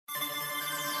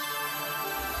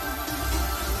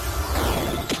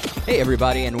Hey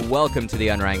everybody, and welcome to the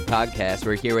Unranked Podcast.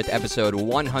 We're here with episode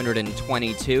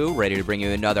 122, ready to bring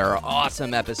you another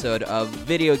awesome episode of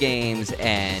video games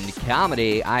and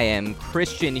comedy. I am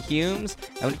Christian Humes,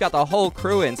 and we've got the whole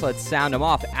crew in, so let's sound them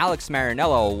off. Alex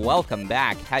Marinello, welcome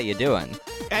back. How you doing?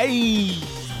 Hey!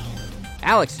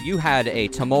 Alex, you had a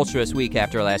tumultuous week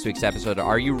after last week's episode.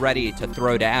 Are you ready to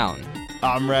throw down?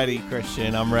 I'm ready,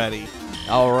 Christian. I'm ready.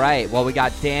 All right. Well, we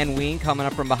got Dan Ween coming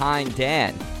up from behind.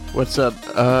 Dan. What's up?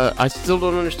 I still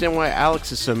don't understand why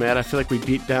Alex is so mad. I feel like we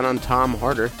beat down on Tom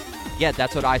harder. Yeah,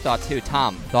 that's what I thought too.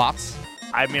 Tom, thoughts?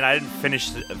 I mean, I didn't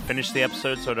finish the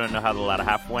episode, so I don't know how the latter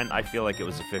half went. I feel like it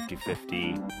was a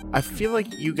 50-50. I feel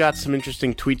like you got some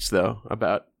interesting tweets, though,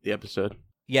 about the episode.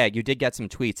 Yeah, you did get some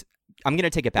tweets. I'm going to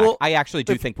take it back. Well, I actually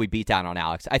do think we beat down on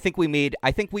Alex. I think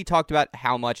we talked about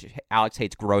how much Alex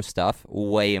hates gross stuff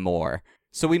way more.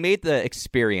 So we made the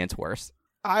experience worse.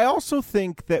 I also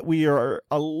think that we are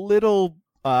a little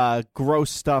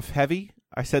gross stuff heavy.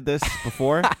 I said this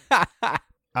before.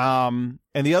 And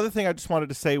the other thing I just wanted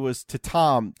to say was to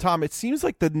Tom. Tom, it seems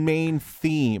like the main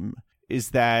theme is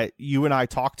that you and I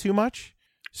talk too much.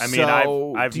 I mean,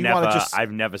 So,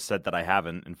 I've never said that I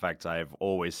haven't. In fact, I've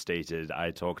always stated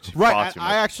I talk far Right, too much.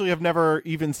 I actually have never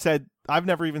even said that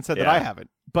Yeah. I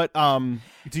haven't. But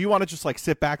do you want to just like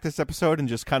sit back this episode and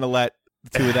just kind of let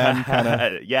the two of them kind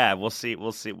of? Yeah, we'll see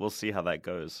how that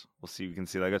goes. We can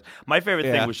see how that goes. My favorite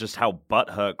Yeah. thing was just how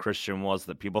butthurt Christian was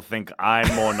that people think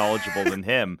I'm more knowledgeable than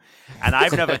him, and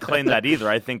I've never claimed that either.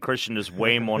 I think Christian is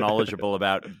way more knowledgeable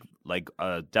about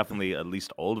definitely at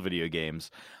least old video games.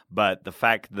 But the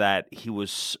fact that he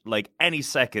was like any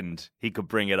second he could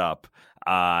bring it up,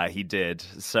 he did.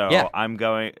 So Yeah. I'm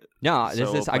going. No, So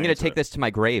I'm we'll going play to into take it. this to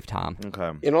my grave, Tom.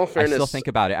 Okay. In all I fairness, still think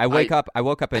about it. I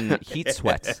woke up in heat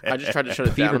sweats. I just tried to shut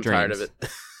it Fever down. I'm tired of dreams.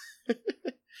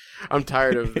 it. I'm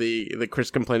tired of the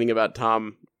Chris complaining about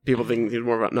Tom. People think he's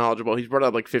more knowledgeable. He's brought it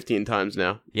up like 15 times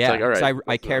now. Yeah, it's like, all right, 'cause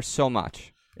I care so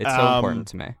much. It's so important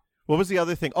to me. What was the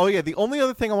other thing? Oh, yeah, the only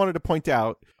other thing I wanted to point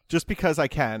out, just because I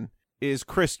can, is,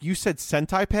 Chris, you said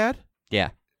Sentai Pad? Yeah.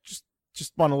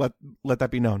 Just want to let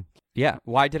that be known. Yeah.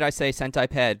 Why did I say Sentai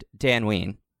Pad Dan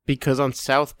Ween? Because on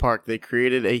South Park, they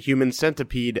created a human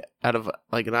centipede out of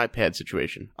like an iPad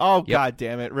situation. Oh, Yep. God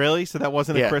damn it. Really? So that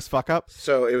wasn't a Yeah. Chris fuck-up?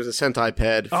 So it was a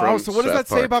centipede from Oh, so what does South that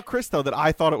say Park. about Chris, though, that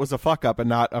I thought it was a fuck-up and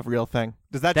not a real thing?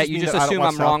 Does that That just you mean just that I don't assume watch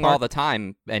I'm South wrong Park? all the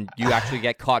time, and you actually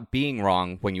get caught being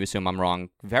wrong when you assume I'm wrong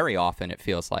very often, it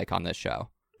feels like, on this show.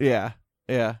 Yeah.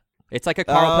 It's like a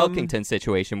Carl Pilkington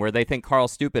situation where they think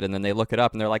Carl's stupid, and then they look it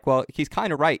up, and they're like, well, he's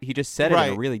kind of right. He just said it in a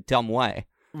Right. really dumb way.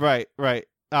 Right.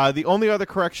 The only other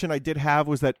correction I did have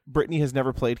was that Brittany has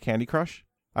never played Candy Crush.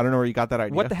 I don't know where you got that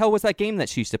idea. What the hell was that game that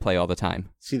she used to play all the time?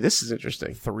 See, this is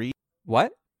interesting. 3?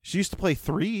 What? She used to play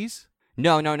threes.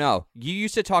 No. You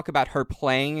used to talk about her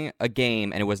playing a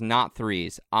game, and it was not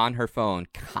threes, on her phone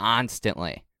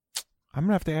constantly. I'm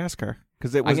going to have to ask her,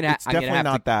 because it's I'm gonna definitely have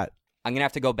not that. I'm going to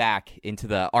have to go back into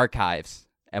the archives,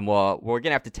 and we're going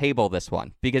to have to table this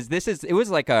one, because it was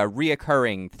like a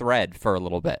reoccurring thread for a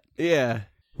little bit, Yeah.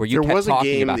 where you There kept was a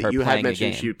talking game about her that you had playing a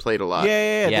mentioned game. she played a lot.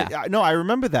 Yeah. No, I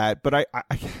remember that, but I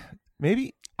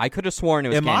maybe... I could have sworn it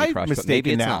was Am Candy I Crush, but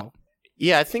maybe mistaken it's now? not.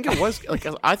 Yeah, I think it was. Like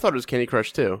I thought it was Candy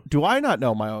Crush too. Do I not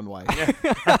know my own wife?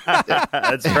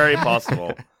 That's very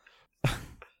possible.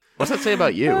 What's that say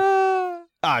about you?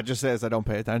 It just says I don't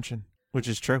pay attention, which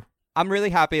is true. I'm really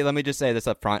happy. Let me just say this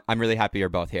up front. I'm really happy you're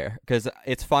both here, because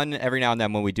it's fun every now and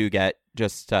then when we do get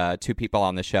just two people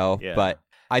on the show. Yeah. But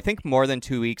I think more than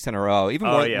 2 weeks in a row, even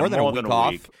Oh, more, yeah, more than more a than week a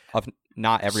off week. of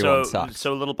not everyone so, sucks.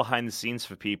 So a little behind the scenes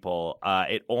for people.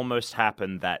 It almost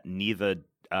happened that neither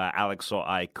Alex or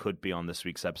I could be on this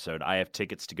week's episode. I have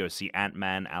tickets to go see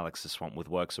Ant-Man. Alex is swamped with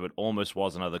work, so it almost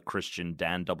was another Christian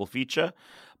Dan double feature.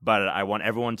 But I want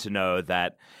everyone to know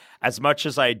that as much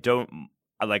as I don't...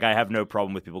 Like, I have no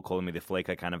problem with people calling me the Flake.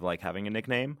 I kind of like having a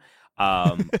nickname.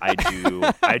 I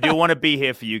do want to be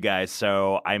here for you guys.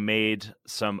 So I made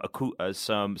some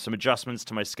adjustments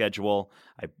to my schedule.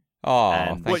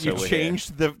 Thanks What, you so we're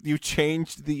changed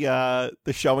the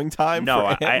showing time? No,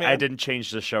 for I Ant-Man? didn't change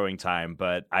the showing time,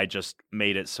 but I just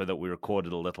made it so that we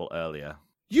recorded a little earlier.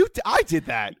 I did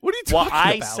that. What are you Well, talking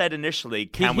I about? said initially,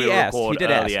 can He we asked. record He did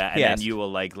ask. earlier? He And then asked. you were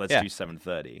like, let's Yeah. do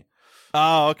 7:30.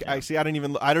 Oh, okay. I see. I don't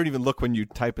even look when you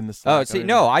type in the Slack. Oh, see,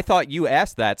 no, I thought you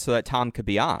asked that so that Tom could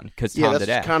be on, because Tom Yeah, did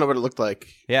that's ask. kind of what it looked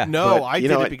like. Yeah. No, But, I you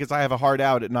did know it what? because I have a hard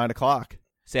out at 9 o'clock.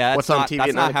 See, that's What's on not, TV that's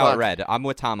at not 9 how it o'clock? read. I'm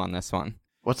with Tom on this one.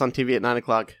 What's on TV at 9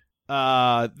 o'clock?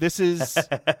 This is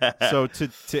so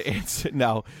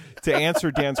to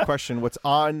answer Dan's question, what's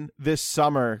on this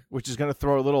summer, which is going to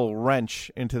throw a little wrench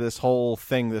into this whole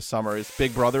thing this summer, is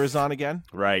Big Brother is on again.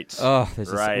 Right. Oh, this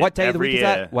Right. is what day of the Every week is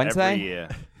year, that? Wednesday? Every year.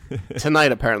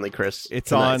 Tonight, apparently, Chris. It's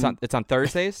Tonight. on. It's on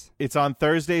Thursdays. It's on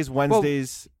Thursdays,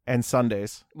 Wednesdays, and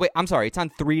Sundays. Wait, I'm sorry. It's on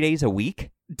 3 days a week.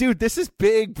 Dude, this is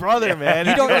Big Brother, man.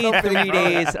 You don't need 3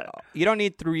 days. You don't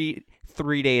need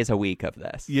three days a week of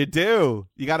this. You do.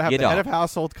 You got to have You the head don't. of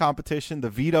household competition, the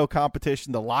veto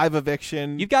competition, the live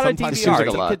eviction. You've got a Sometimes- seems like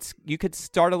a DVR. lot. You could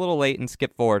start a little late and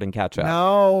skip forward and catch up.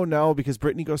 No, because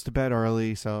Brittany goes to bed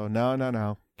early, so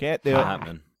no. Can't do Not it.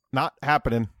 happening. Not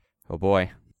happening. Oh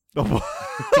boy. Oh boy.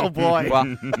 Oh, boy.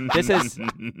 Well, this is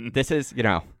this is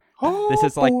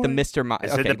like the Mr. Mime.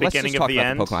 Is it Okay, the let's beginning just of talk the about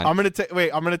end? the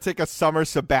Pokemon. I'm gonna take a summer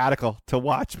sabbatical to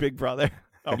watch Big Brother.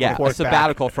 I'll Yeah, a report back.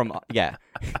 sabbatical from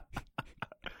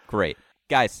Great.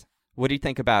 Guys, what do you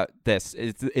think about this?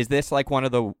 Is this like one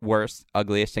of the worst,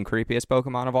 ugliest, and creepiest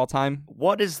Pokemon of all time?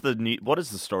 What is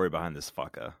the story behind this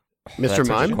fucker? That's Mr. a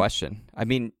Mime? good question. I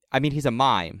mean, he's a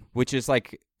mime, which is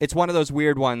like it's one of those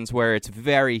weird ones where it's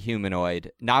very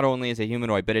humanoid. Not only is it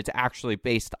humanoid, but it's actually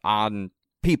based on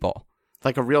people.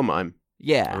 Like a real mime.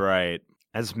 Yeah. Right.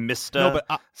 As Mr. No,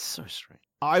 but so strange.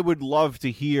 I would love to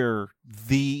hear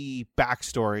the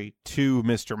backstory to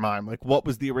Mr. Mime. Like, what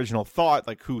was the original thought?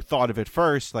 Like, who thought of it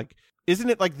first? Like, isn't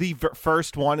it like the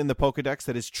first one in the Pokedex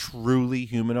that is truly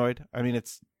humanoid? I mean,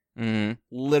 it's Mhm.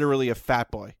 literally a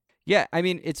fat boy. Yeah, I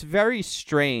mean, it's very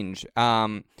strange.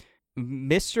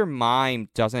 Mr. Mime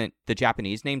the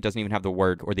Japanese name doesn't even have the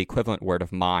word or the equivalent word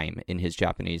of mime in his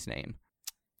Japanese name.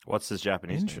 What's his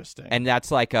Japanese name? Interesting. And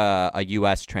that's like a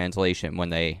U.S. translation. When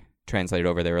they translated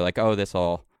over, they were like, oh, this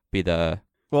will be the...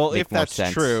 well, make if more that's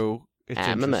sense. true, it's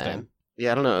I'm a interesting. man.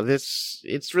 Yeah, I don't know.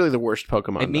 It's really the worst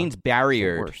Pokemon. It means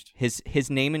barriered. worst. His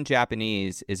name in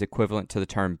Japanese is equivalent to the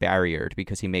term barriered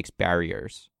because he makes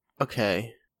barriers.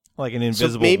 Okay. Like an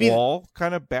invisible maybe- wall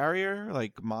kind of barrier,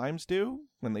 like mimes do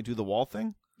when they do the wall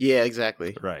thing. Yeah,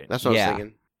 exactly. Right. That's what I Yeah. was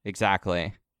thinking.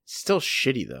 Exactly. Still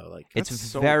shitty though. Like It's That's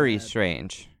so very bad.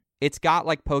 strange. It's got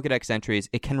like Pokedex entries.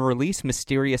 It can release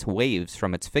mysterious waves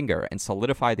from its finger and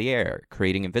solidify the air,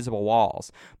 creating invisible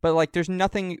walls. But like there's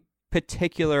nothing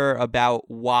particular about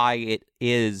why it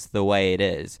is the way it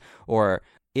is. Or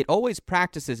it always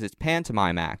practices its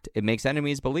pantomime act. It makes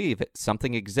enemies believe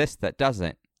something exists that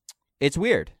doesn't. It's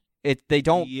weird. They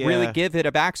don't really Yeah. give it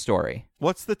a backstory.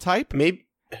 What's the type? maybe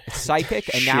It's psychic,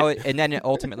 and Shit. then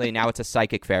ultimately now it's a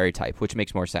psychic fairy type, which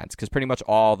makes more sense because pretty much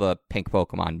all the pink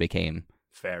Pokemon became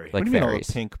Fairy. like what do you mean all fairies.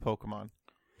 the pink Pokemon?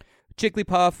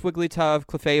 Jigglypuff, Wigglytuff,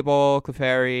 Clefable,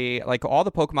 Clefairy, like all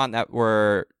the Pokemon that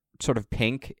were sort of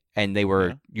pink and they were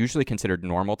Yeah. usually considered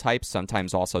normal types,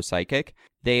 sometimes also psychic.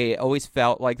 They always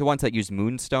felt like the ones that used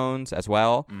moonstones as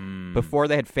well. Mm. Before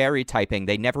they had fairy typing,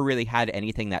 they never really had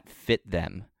anything that fit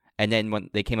them. And then when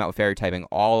they came out with fairy typing,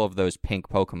 all of those pink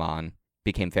Pokemon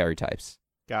became fairy types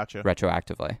Gotcha.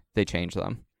 retroactively. They changed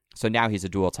them. So now he's a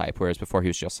dual type, whereas before he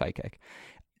was just psychic.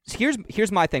 So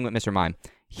here's my thing with Mr. Mime.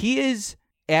 He is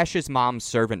Ash's mom's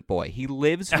servant boy. He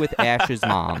lives with Ash's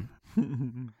mom.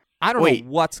 I don't Wait,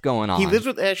 know what's going on. he lives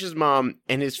with Ash's mom,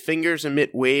 and his fingers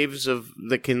emit waves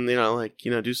that can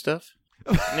do stuff.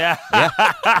 Yeah.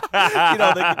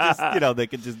 they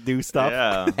could just do stuff.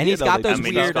 Yeah. and he's You know, got they- those I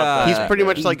mean, weird. he's got He's that. pretty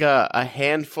much like a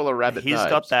handful of rabbit. He's knives.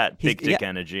 got that He's- big dick yeah.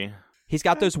 energy. He's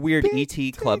got those weird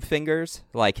ET club fingers,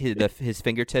 like his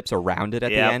fingertips are rounded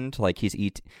at Yep. the end, like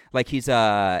he's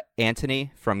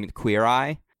Anthony from Queer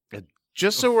Eye.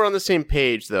 Just so we're on the same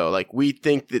page, though, like we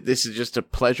think that this is just a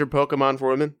pleasure Pokemon for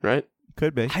women, right?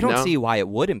 Could be. I don't No. see why it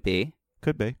wouldn't be.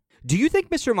 Could be. Do you think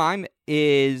Mr. Mime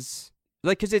is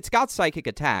like because it's got psychic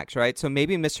attacks, right? So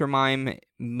maybe Mr. Mime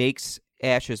makes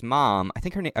Ash's mom.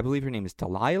 I believe her name is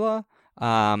Delilah.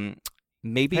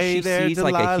 Maybe Hey she there, sees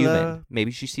like a human. Delilah. Maybe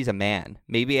she sees a man.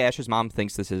 Maybe Ash's mom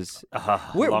thinks this is.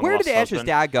 Where Long-lost did Ash's husband.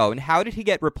 dad go, and how did he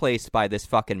get replaced by this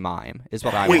fucking mime? Is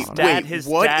what I Wait, want. Dad- wait. his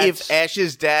What dad's- if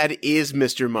Ash's dad is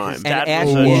Mr. Mime? His And dad Ash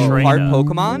was a is trainer. part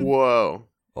Pokemon. Whoa.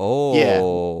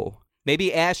 Oh.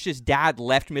 Maybe Ash's dad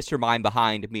left Mr. Mime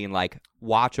behind, being like,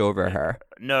 watch over her.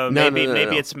 No, No, maybe no, no,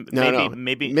 maybe no. it's No,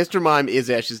 maybe no. Mr. Mime is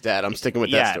Ash's dad. I'm sticking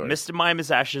with that yeah, story. Mr. Mime is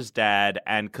Ash's dad,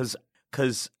 and because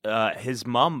his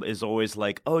mom is always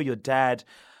like, "Oh, your dad,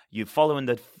 you follow in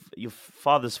your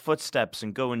father's footsteps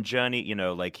and go and journey." You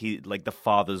know, like the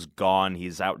father's gone,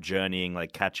 he's out journeying,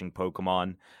 like catching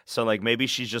Pokemon. So like maybe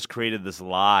she's just created this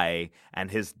lie, and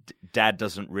his dad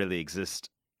doesn't really exist,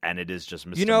 and it is just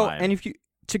Mr. You know, Mime. and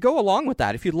to go along with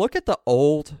that, if you look at the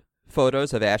old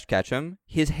photos of Ash Ketchum,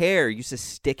 his hair used to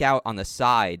stick out on the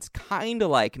sides, kind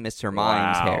of like Mr.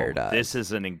 Mime's Wow. hair does. This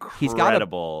is an He's got a-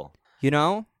 incredible You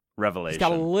know? revelation. He's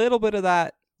got a little bit of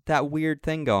that weird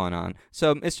thing going on.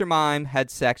 So Mr. Mime had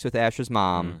sex with Ash's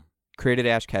mom, created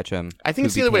Ash Ketchum. I think who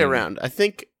it's the other way became- around. I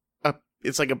think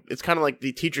it's kind of like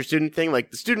the teacher-student thing.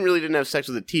 Like the student really didn't have sex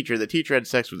with the teacher had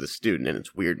sex with the student, and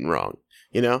it's weird and wrong.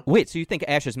 You know? Wait, so you think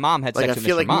Ash's mom had Like sex I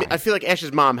feel with Mr. like Mime? I feel like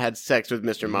Ash's mom had sex with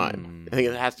Mr. Mime. I think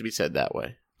it has to be said that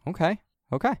way. Okay.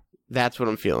 That's what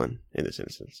I'm feeling in this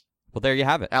instance. Well, there you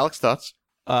have it. Alex, thoughts?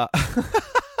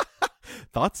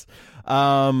 Thoughts?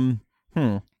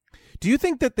 Do you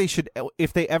think that they should,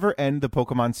 if they ever end the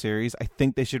Pokemon series, I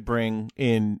think they should bring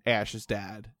in Ash's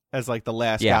dad as like the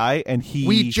last guy, and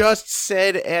We just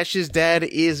said Ash's dad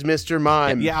is Mr.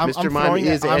 Mime. Yeah, Mr. I'm Mime throwing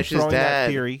is that, I'm Ash's throwing that dad.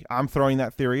 theory. I'm throwing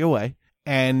that theory away.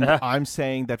 And I'm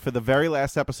saying that for the very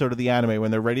last episode of the anime,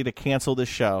 when they're ready to cancel this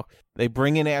show, they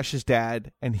bring in Ash's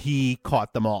dad, and he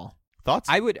caught them all. Thoughts?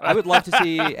 I would love to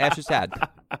see Ash's dad.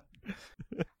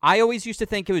 I always used to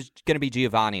think it was going to be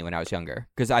Giovanni when I was younger,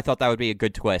 because I thought that would be a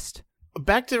good twist.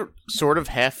 Back to sort of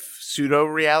half pseudo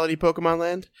reality Pokemon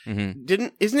Land. Mm-hmm.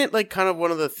 Isn't it like kind of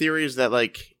one of the theories that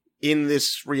like in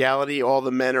this reality all the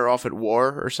men are off at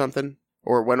war or something,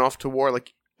 or went off to war?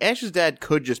 Like Ash's dad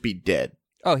could just be dead.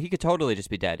 Oh, he could totally just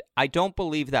be dead. I don't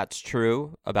believe that's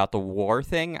true about the war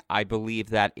thing. I believe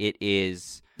that it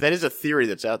is... That is a theory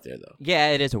that's out there, though.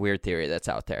 Yeah, it is a weird theory that's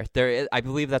out there. I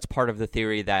believe that's part of the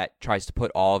theory that tries to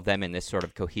put all of them in this sort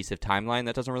of cohesive timeline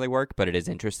that doesn't really work, but it is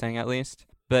interesting at least.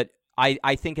 But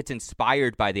I think it's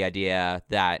inspired by the idea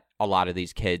that a lot of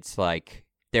these kids, like,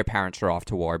 their parents are off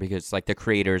to war because, like, the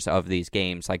creators of these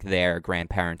games, like, their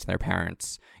grandparents and their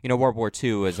parents. You know, World War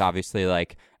II is obviously,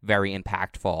 like, very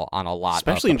impactful on a lot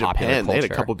Especially of in the popular Japan. They had a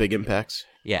culture. couple big impacts.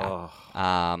 Yeah.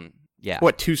 Oh. Yeah.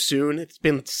 What, too soon? It's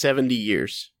been 70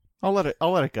 years. I'll let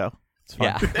it go. It's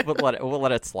fine. Yeah. we'll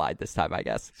let it slide this time, I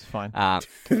guess. It's fine.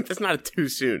 That's not a too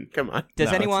soon. Come on. Does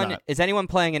No, it's anyone not. is anyone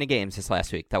playing any games this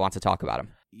last week that wants to talk about them?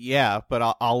 Yeah,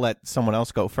 but I'll let someone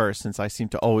else go first since I seem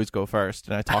to always go first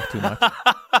and I talk too much.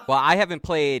 Well, I haven't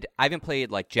played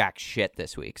like jack shit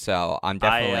this week, so I'm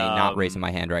definitely not raising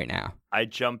my hand right now. I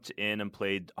jumped in and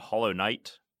played Hollow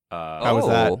Knight. How was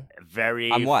that?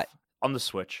 Very On what? On the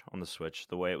Switch,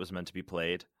 the way it was meant to be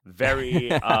played.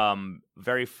 Very,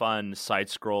 very fun side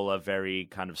scroller, very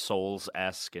kind of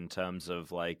Souls-esque in terms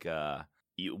of like,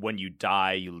 when you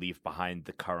die, you leave behind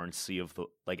the currency of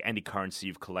any currency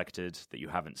you've collected that you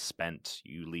haven't spent,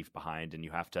 you leave behind, and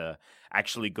you have to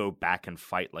actually go back and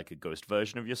fight like a ghost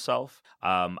version of yourself.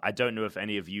 I don't know if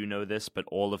any of you know this, but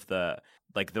all of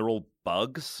they're all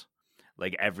bugs.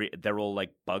 They're all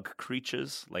like bug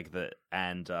creatures,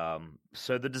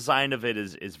 so the design of it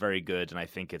is very good, and I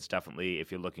think it's definitely,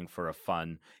 if you're looking for a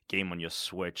fun game on your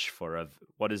Switch for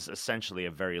what is essentially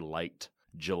a very light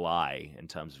July in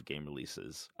terms of game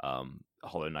releases,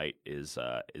 Hollow Knight is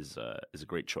a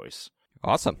great choice.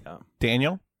 Awesome.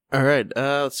 Daniel? All right.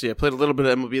 Let's see. I played a little bit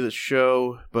of MLB The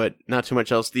Show, but not too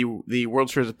much else. The World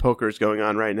Series of Poker is going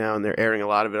on right now, and they're airing a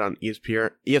lot of it on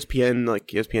ESPN, like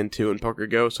ESPN2 and Poker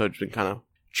Go, so I've just been kind of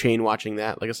chain watching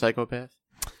that like a psychopath.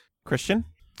 Christian?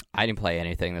 I didn't play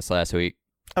anything this last week.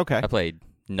 Okay. I played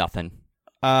nothing.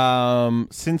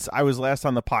 Since I was last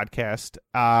on the podcast,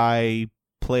 I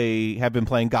have been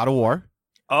playing God of War,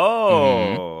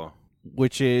 Oh.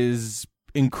 which is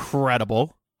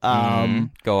incredible.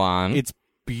 Go on. It's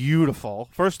beautiful.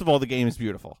 First of all, the game is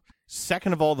beautiful.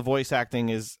 Second of all, the voice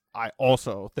acting I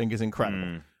also think is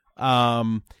incredible.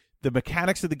 The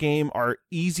mechanics of the game are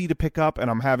easy to pick up, and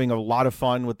I'm having a lot of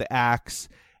fun with the axe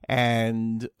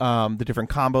and the different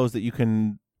combos that you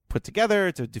can put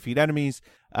together to defeat enemies.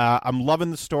 I'm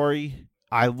loving the story.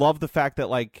 I love the fact that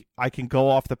like I can go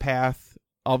off the path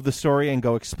of the story and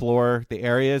go explore the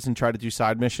areas and try to do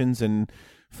side missions and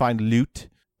find loot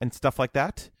and stuff like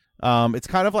that. It's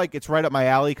kind of like, it's right up my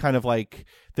alley, kind of like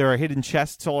there are hidden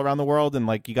chests all around the world, and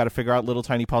like you got to figure out little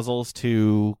tiny puzzles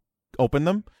to open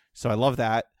them. So I love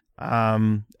that.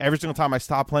 Every single time I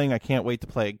stop playing, I can't wait to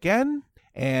play again.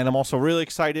 And I'm also really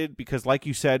excited because, like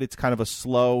you said, it's kind of a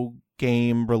slow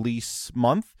game release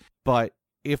month. But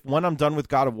when I'm done with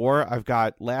God of War, I've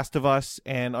got Last of Us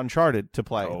and Uncharted to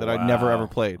play that I'd never ever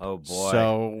played. Oh, boy.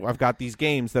 So I've got these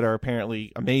games that are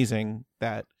apparently amazing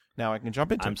that now I can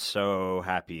jump into. I'm so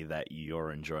happy that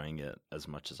you're enjoying it as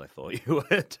much as I thought you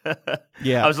would.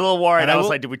 Yeah. I was a little worried. And I was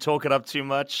like, did we talk it up too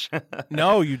much?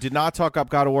 No, you did not talk up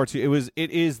God of War 2.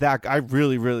 It is that I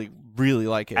really, really, really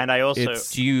like it. And I also...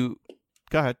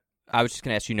 Go ahead. I was just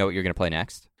going to ask you know what you're going to play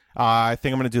next. I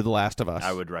think I'm going to do The Last of Us.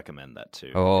 I would recommend that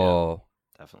too. Oh.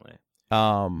 Yeah, definitely.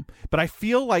 But I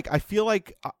feel like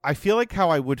how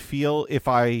I would feel if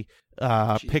I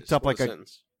picked up like a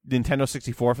Nintendo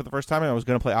 64 for the first time and I was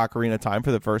going to play Ocarina of Time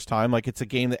for the first time. Like, it's a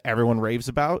game that everyone raves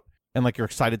about and like you're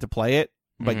excited to play it,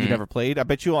 but you never played. I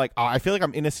bet you I feel like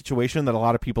I'm in a situation that a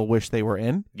lot of people wish they were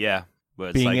in. Yeah.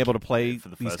 Being like able to play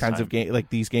these kinds of games, like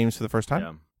these games for the first time.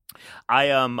 Yeah.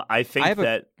 I think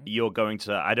that you're going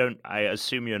to. I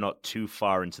assume you're not too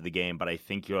far into the game, but I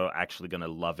think you're actually going to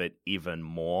love it even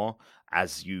more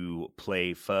as you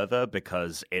play further,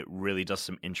 because it really does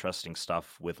some interesting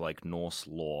stuff with like Norse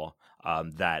lore.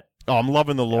 That I'm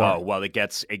loving the lore. Oh well, it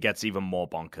gets even more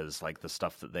bonkers, like the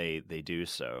stuff that they do.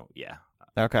 So yeah.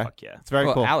 Okay. Fuck yeah. It's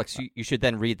very cool. Alex, you should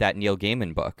then read that Neil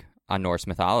Gaiman book on Norse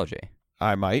mythology.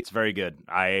 I might. It's very good.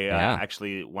 I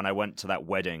actually, when I went to that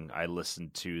wedding, I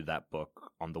listened to that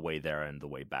book on the way there and the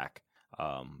way back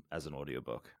as an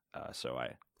audiobook.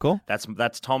 Cool.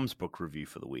 That's Tom's book review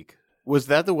for the week. Was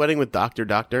that the wedding with Doctor?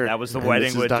 That was the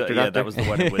wedding with Doctor. Yeah, that was the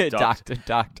wedding with Doctor.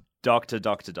 Doctor,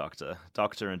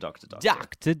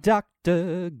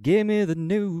 Give me the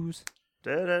news.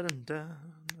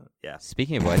 Yeah.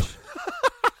 Speaking of which,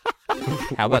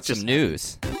 how about some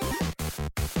news?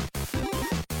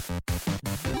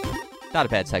 Not a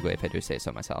bad segue if I do say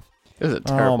so myself. It was a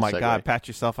terrible Oh my segue. God! Pat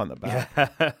yourself on the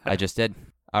back. I just did.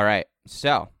 All right.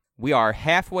 So we are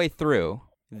halfway through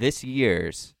this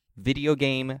year's Video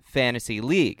Game Fantasy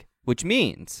League, which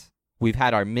means we've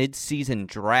had our mid-season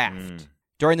draft.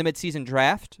 During the mid-season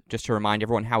draft, just to remind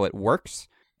everyone how it works,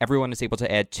 everyone is able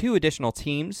to add 2 additional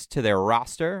teams to their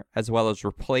roster, as well as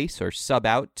replace or sub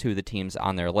out 2 of the teams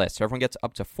on their list. So everyone gets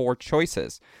up to 4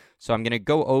 choices. So I'm going to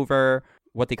go over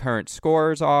what the current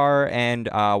scores are and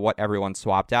what everyone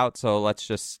swapped out. So let's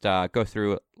just go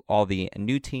through all the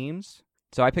new teams.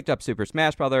 So I picked up Super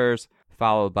Smash Brothers,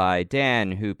 followed by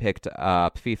Dan, who picked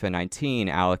up FIFA 19.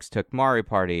 Alex took Mario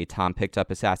Party. Tom picked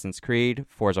up Assassin's Creed,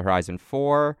 Forza Horizon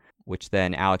 4, which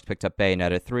then Alex picked up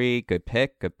Bayonetta 3. Good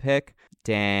pick.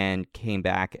 Dan came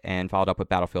back and followed up with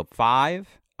Battlefield 5.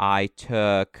 I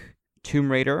took Tomb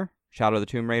Raider, Shadow of the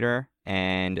Tomb Raider,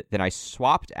 and then I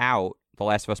swapped out The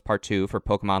Last of Us Part 2 for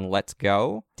Pokemon Let's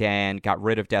Go. Dan got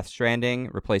rid of Death Stranding,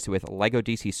 replaced it with Lego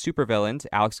DC Supervillains.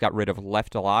 Alex got rid of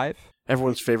Left Alive.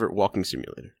 Everyone's favorite walking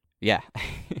simulator. Yeah.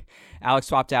 Alex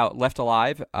swapped out Left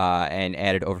Alive and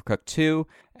added Overcooked 2.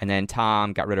 And then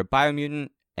Tom got rid of Biomutant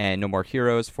and No More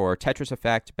Heroes for Tetris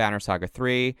Effect, Banner Saga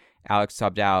 3. Alex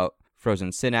subbed out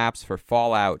Frozen Synapse for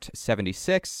Fallout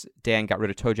 76. Dan got rid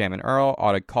of Toe Jam and Earl,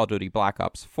 added Call of Duty Black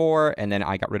Ops 4. And then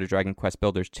I got rid of Dragon Quest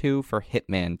Builders 2 for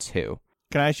Hitman 2.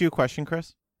 Can I ask you a question,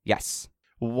 Chris? Yes.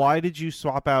 Why did you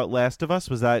swap out Last of Us?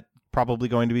 Was that probably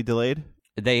going to be delayed?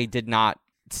 They did not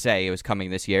say it was coming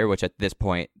this year, which at this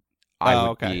point I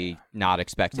would be not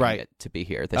expecting it to be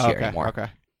here this year anymore. Okay.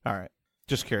 All right.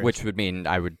 Just curious. Which would mean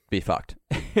I would be fucked.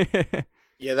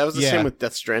 Yeah, that was the same with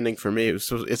Death Stranding for me.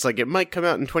 It's like it might come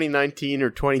out in 2019 or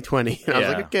 2020. And I was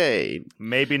like, okay,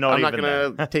 maybe not. I'm not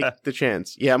going to take the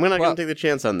chance. Yeah, I'm not going to take the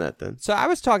chance on that then. So I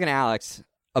was talking to Alex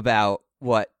about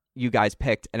what you guys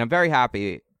picked, and I'm very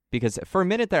happy because for a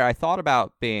minute there I thought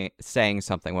about saying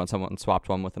something when someone swapped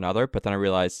one with another, but then I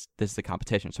realized this is a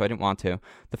competition, so I didn't want to.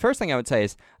 The first thing I would say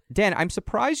is, Dan, I'm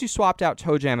surprised you swapped out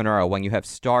Toe Jam and Earl when you have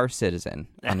Star Citizen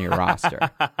on your roster.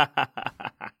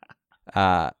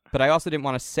 But I also didn't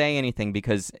want to say anything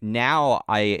because now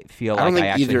I feel like I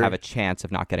actually have a chance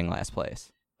of not getting last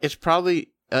place. It's probably,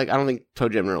 I don't think Toe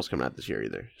Jam and Earl's coming out this year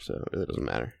either, so it doesn't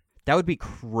matter. That would be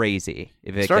crazy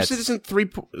if it Citizen 3,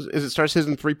 is it Star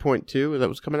Citizen 3.2 that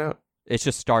was coming out? It's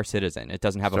just Star Citizen. It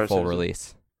doesn't have a full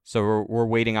release. So we're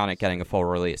waiting on it getting a full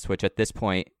release, which at this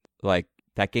point, like,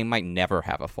 that game might never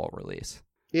have a full release.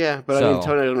 Yeah, but I mean,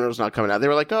 Toe Jam and Earl's not coming out. They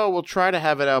were like, oh, we'll try to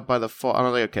have it out by the fall.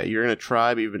 I'm like, okay, you're going to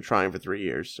try, but you've been trying for 3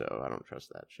 years, so I don't trust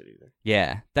that shit either.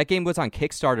 Yeah, that game was on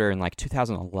Kickstarter in like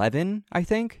 2011, I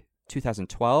think,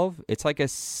 2012. It's like a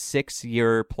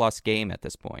 6-year plus game at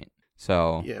this point.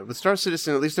 So yeah, with Star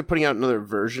Citizen, at least they're putting out another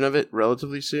version of it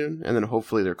relatively soon, and then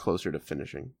hopefully they're closer to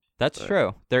finishing. That's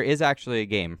true. There is actually a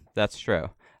game. That's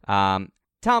true.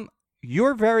 Tom,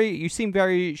 you seem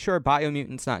very sure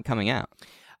Biomutant's not coming out.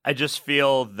 I just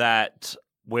feel that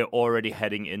we're already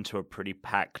heading into a pretty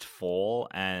packed fall,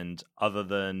 and other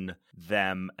than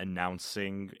them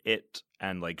announcing it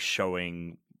and like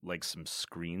showing like some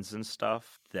screens and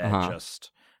stuff, there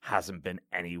just hasn't been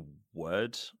any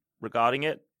word regarding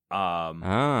it.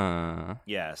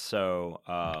 Yeah, so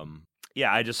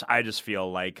yeah, I just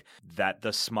feel like that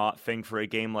the smart thing for a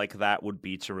game like that would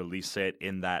be to release it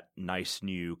in that nice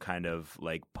new kind of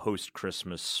like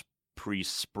post-Christmas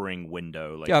pre-spring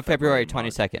window. Like Yeah, February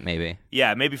March. 22nd, maybe.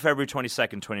 Yeah, maybe February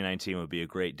 22nd, 2019 would be a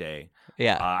great day.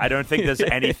 Yeah. I don't think there's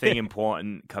anything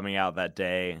important coming out that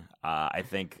day. I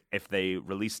think if they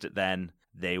released it then,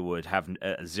 they would have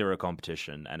zero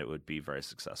competition, and it would be very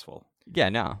successful. Yeah,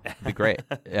 no, it'd be great.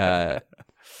 I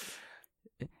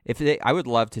would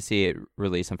love to see it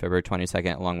released on February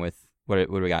 22nd, along with what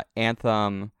do we got?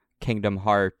 Anthem, Kingdom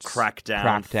Hearts,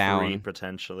 Crackdown 3,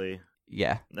 potentially.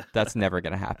 Yeah, that's never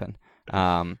gonna happen.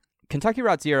 Kentucky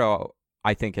Route Zero,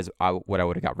 I think, is what I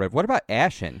would have got rid of. What about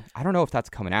Ashen? I don't know if that's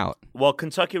coming out. Well,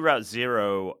 Kentucky Route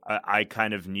Zero, I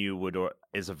kind of knew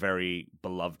is a very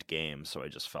beloved game, so I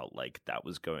just felt like that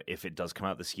was going. If it does come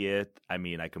out this year, I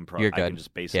mean, I can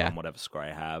just base it on whatever score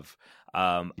I have.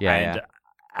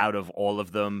 Out of all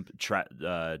of them,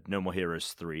 No More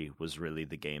Heroes 3 was really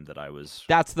the game that I was.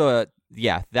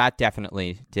 That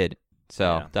definitely did.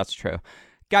 So that's true.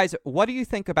 Guys, what do you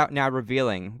think about now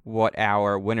revealing what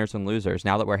our winners and losers,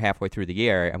 now that we're halfway through the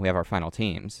year and we have our final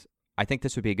teams? I think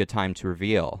this would be a good time to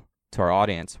reveal to our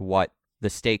audience what the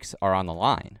stakes are on the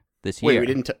line this year. Wait,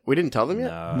 we didn't tell them yet?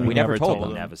 No, we never told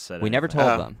them. We never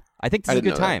told them. I think this is a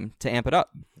good time to amp it up.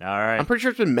 All right. I'm pretty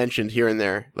sure it's been mentioned here and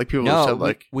there. Like people have said,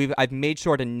 like I've made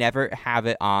sure to never have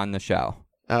it on the show.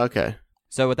 Oh, okay.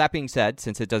 So with that being said,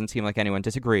 since it doesn't seem like anyone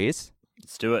disagrees,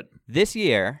 let's do it. This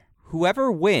year,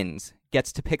 whoever wins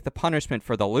gets to pick the punishment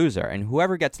for the loser, and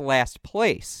whoever gets last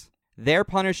place, their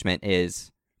punishment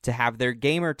is to have their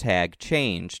gamer tag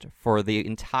changed for the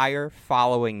entire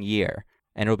following year,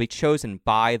 and it'll be chosen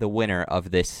by the winner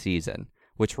of this season,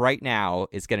 which right now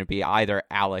is going to be either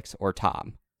Alex or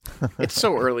Tom. It's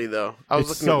so early, though. I was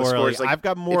looking at the scores. Like, I've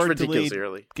got more delayed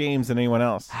games than anyone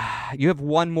else. You have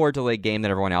one more delayed game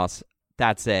than everyone else.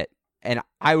 That's it. And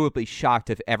I would be shocked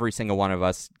if every single one of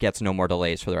us gets no more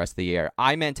delays for the rest of the year.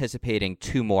 I'm anticipating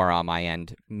 2 more on my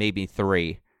end, maybe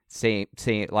 3. I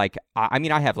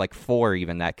have like 4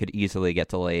 even that could easily get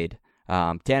delayed.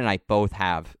 Dan and I both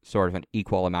have sort of an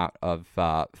equal amount of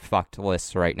fucked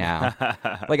lists right now.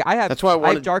 Like I have, that's why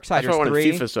I have Darksiders 3. That's why I wanted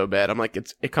FIFA so bad. I'm like,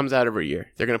 it comes out every year.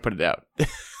 They're gonna put it out.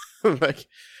 Like,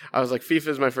 I was like, FIFA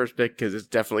is my first pick because it's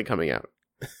definitely coming out,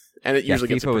 and it usually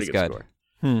gets a pretty good score.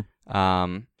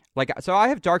 So I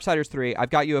have Darksiders 3. I've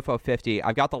got UFO 50.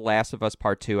 I've got The Last of Us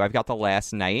Part 2. I've got The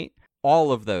Last Night.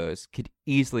 All of those could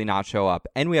easily not show up,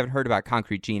 and we haven't heard about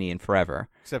Concrete Genie in forever.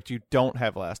 Except you don't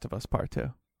have Last of Us Part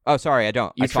 2. Oh, sorry, I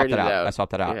don't. I swapped it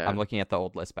out. Yeah. I'm looking at the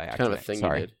old list by accident. Kind of a thing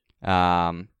sorry. you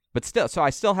did. But still, so I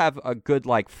still have a good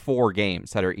 4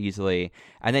 games that are easily.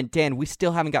 And then Dan, we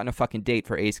still haven't gotten a fucking date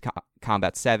for Ace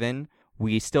Combat 7.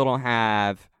 We still don't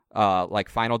have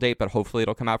final date, but hopefully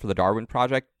it'll come out for the Darwin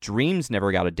Project. Dreams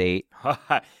never got a date.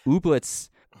 Ooblets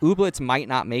might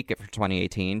not make it for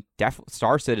 2018.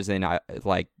 Star Citizen,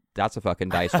 that's a fucking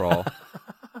dice roll.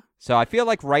 So I feel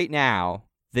like right now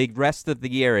the rest of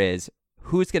the year is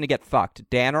who's going to get fucked,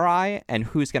 Dan or I, and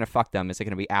who's going to fuck them? Is it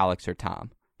going to be Alex or Tom?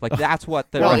 Like, that's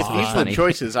what the well, rest if these are the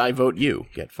choices, I vote you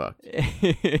get fucked.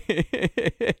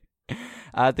 The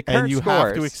current and you scores,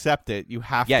 have to accept it. You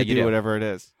have to do whatever it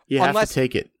is. You have to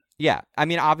take it. Yeah. I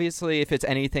mean, obviously, if it's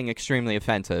anything extremely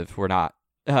offensive, we're not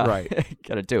going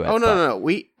to do it. Oh, no.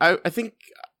 I think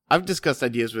I've discussed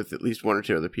ideas with at least 1 or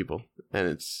 2 other people,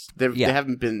 and they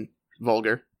haven't been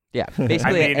vulgar. Yeah,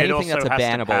 basically anything that's a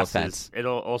bannable offense. It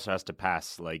also has to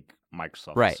pass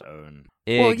Microsoft's own.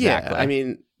 Exactly. Well, yeah, I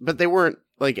mean, but they weren't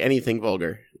anything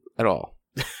vulgar at all,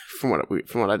 from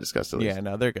what I discussed at least. Yeah,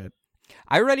 no, they're good.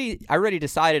 I already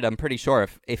decided. I'm pretty sure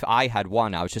if I had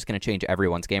won, I was just going to change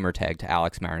everyone's gamer tag to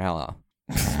Alex Marinello.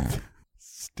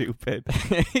 Stupid.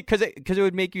 Because it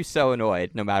would make you so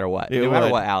annoyed no matter what. No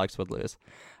matter what, Alex would lose.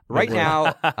 Right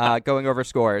now, going over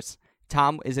scores.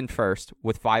 Tom is in first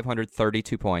with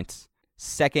 532 points.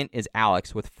 Second is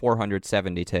Alex with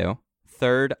 472.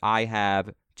 Third, I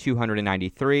have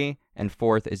 293. And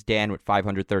fourth is Dan with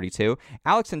 532.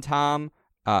 Alex and Tom,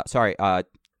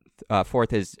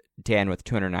 fourth is Dan with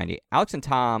 290. Alex and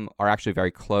Tom are actually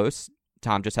very close.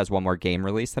 Tom just has 1 more game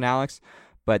release than Alex.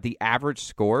 But the average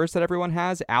scores that everyone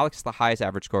has, Alex is the highest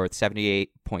average score with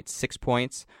 78.6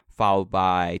 points, followed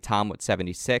by Tom with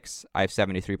 76. I have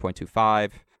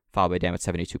 73.25. Followed by Dan with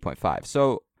 72.5.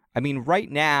 So, I mean, right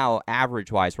now,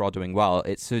 average-wise, we're all doing well.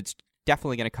 It's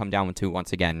definitely going to come down to,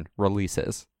 once again,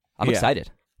 releases. I'm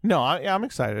excited. No, I'm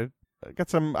excited. I got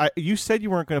some. You said you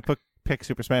weren't going to pick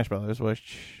Super Smash Brothers,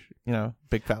 which,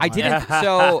 big fat lie. I didn't.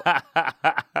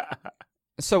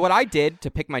 So what I did to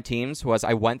pick my teams was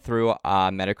I went through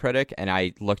Metacritic and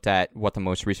I looked at what the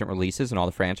most recent releases and all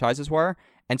the franchises were.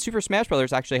 And Super Smash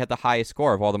Bros. Actually had the highest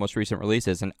score of all the most recent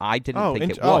releases, and I didn't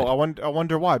think it would. I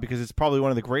wonder why, because it's probably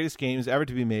one of the greatest games ever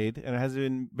to be made, and it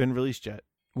hasn't been released yet.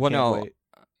 Well, Can't no, wait.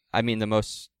 I mean the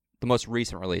most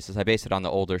recent releases. I based it on the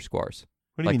older scores.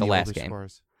 What do you like mean the last older game.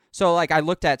 Scores? So, like, I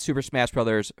looked at Super Smash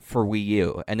Bros. For Wii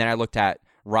U, and then I looked at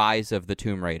Rise of the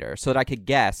Tomb Raider, so that I could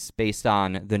guess, based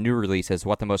on the new releases,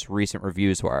 what the most recent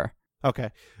reviews were.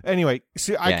 Okay. Anyway,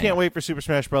 I can't wait for Super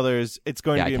Smash Brothers. It's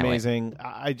going to be amazing.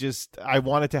 I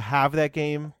wanted to have that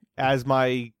game as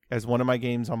one of my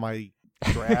games on my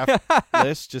draft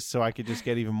list, just so I could just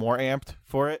get even more amped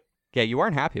for it. Yeah, you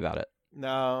weren't happy about it.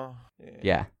 No.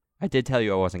 Yeah. I did tell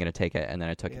you I wasn't going to take it, and then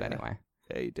I took it anyway.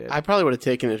 Yeah, you did. I probably would have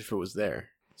taken it if it was there.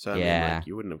 So I mean, Yeah. like,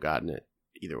 you wouldn't have gotten it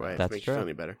either way. That's If it makes true. you feel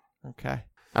any better. Okay.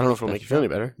 I don't know if it'll That's make you feel any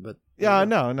better, but Yeah,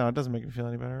 no, it doesn't make me feel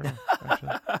any better at all,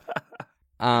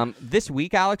 actually. This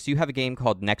week, Alex, you have a game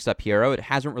called Next Up Hero. It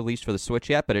hasn't released for the Switch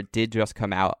yet, but it did just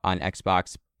come out on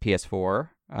Xbox, PS4.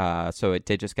 So it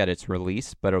did just get its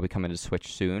release, but it'll be coming to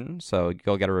Switch soon. So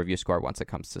you'll get a review score once it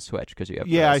comes to Switch because you have.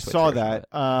 Yeah, the I Switch saw version of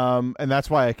that. it. And that's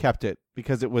why I kept it,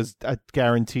 because it was a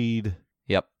guaranteed.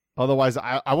 Yep. Otherwise,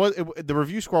 the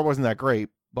review score wasn't that great,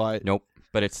 but Nope.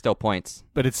 But it's still points.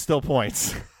 but it's still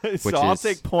points. So I'll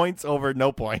take points over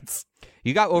no points.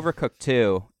 You got Overcooked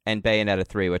 2 and Bayonetta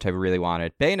 3, which I really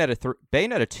wanted.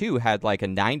 Bayonetta 2 had like a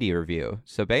 90 review.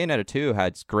 So Bayonetta 2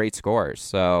 had great scores.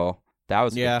 So that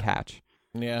was a good catch.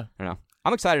 Yeah. I don't know.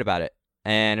 I'm excited about it.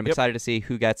 And I'm excited to see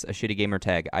who gets a shitty gamer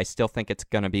tag. I still think it's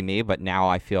going to be me, but now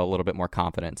I feel a little bit more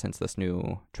confident since this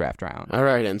new draft round. all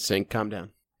right, NSYNC, calm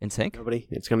down. In sync? Nobody,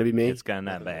 it's going to be me. It's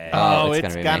gonna be. Oh,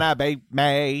 it's gonna be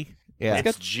May. Yeah.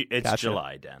 It's Gotcha.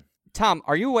 July, Dan. Tom,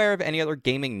 are you aware of any other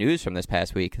gaming news from this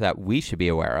past week that we should be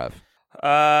aware of?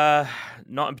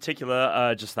 Not in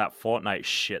particular. Just that Fortnite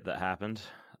shit that happened,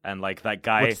 and like that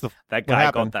guy got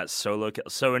happened? that solo kill.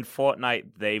 So in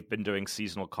Fortnite, they've been doing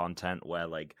seasonal content where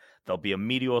like there'll be a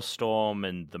meteor storm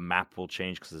and the map will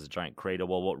change because there's a giant crater.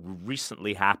 Well, what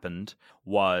recently happened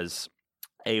was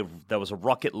there was a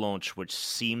rocket launch which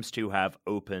seems to have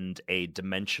opened a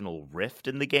dimensional rift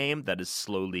in the game that is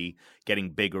slowly getting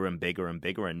bigger and bigger and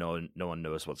bigger, and no one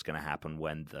knows what's going to happen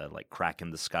when the like crack in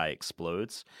the sky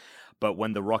explodes. But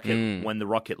when the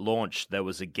rocket launched, there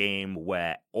was a game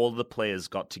where all the players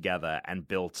got together and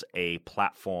built a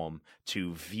platform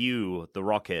to view the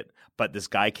rocket. But this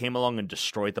guy came along and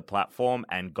destroyed the platform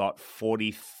and got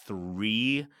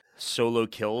 43 solo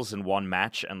kills in one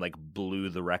match and like blew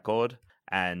the record.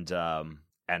 And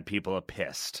people are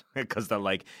pissed because they're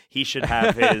like, he shouldn't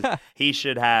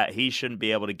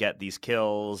be able to get these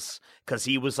kills because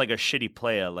he was like a shitty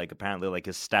player. Like apparently like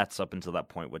his stats up until that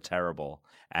point were terrible.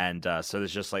 And so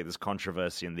there's just like this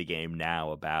controversy in the game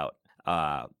now about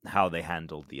how they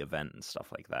handled the event and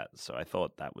stuff like that. So I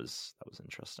thought that was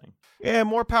interesting. Yeah,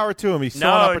 more power to him. He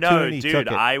saw an opportunity. Dude, took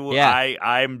it. I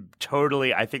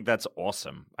think that's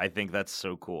awesome. I think that's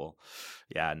so cool.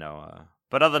 Yeah, no.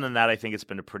 But other than that, I think it's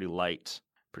been a pretty light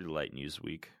news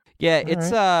week. Yeah, it's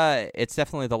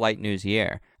definitely the light news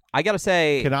year. I gotta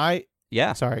say, Can I?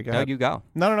 yeah. Sorry, go No, ahead. you go.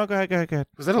 No, go ahead.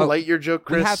 Was that a light year joke,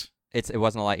 Chris? It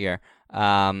wasn't a light year.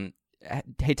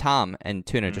 Hey Tom and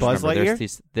Tuna, just Buzz remember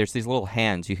Lightyear? there's these little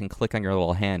hands. You can click on your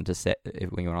little hand to say if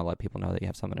you want to let people know that you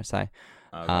have something to say.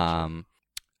 Gotcha.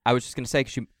 I was just going to say,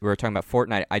 because we were talking about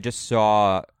Fortnite, I just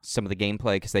saw some of the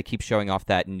gameplay because they keep showing off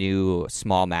that new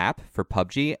small map for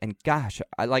PUBG. And gosh,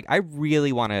 I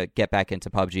really want to get back into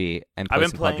PUBG and play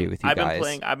some PUBG with you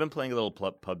guys. I've been playing a little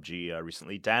PUBG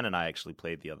recently. Dan and I actually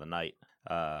played the other night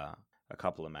a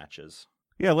couple of matches.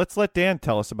 Yeah, let's let Dan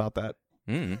tell us about that.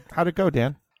 How'd it go,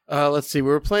 Dan? Let's see. We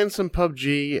were playing some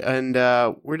PUBG, and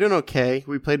we're doing okay.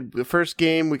 We played the first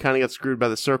game. We kind of got screwed by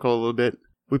the circle a little bit.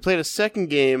 We played a second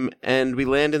game, and we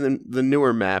landed in the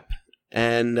newer map.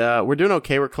 And we're doing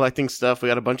okay. We're collecting stuff. We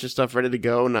got a bunch of stuff ready to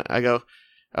go. And I go,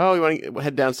 oh, you want to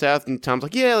head down south? And Tom's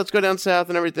like, yeah, let's go down south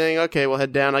and everything. Okay, we'll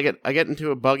head down. I get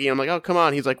into a buggy. And I'm like, oh, come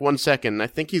on. He's like, 1 second. And I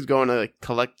think he's going to like,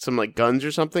 collect some like guns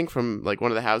or something from like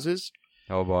one of the houses.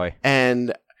 Oh, boy.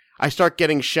 And I start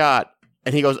getting shot.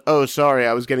 And he goes, oh, sorry,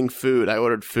 I was getting food. I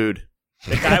ordered food.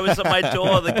 The guy was at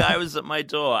my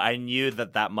door. I knew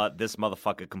that this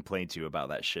motherfucker complained to you about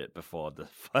that shit before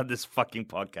this fucking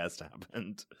podcast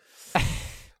happened.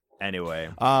 Anyway.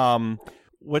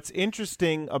 What's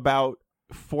interesting about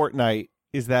Fortnite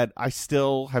is that I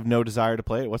still have no desire to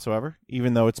play it whatsoever,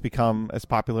 even though it's become as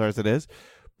popular as it is.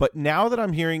 But now that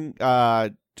I'm hearing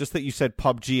just that you said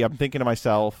PUBG, I'm thinking to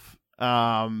myself,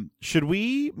 should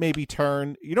we maybe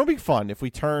turn, it'd be fun if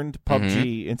we turned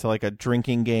PUBG into like a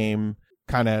drinking game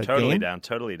kind of Totally game. down.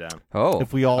 Totally down. Oh,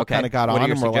 If we all okay. kind of got what on are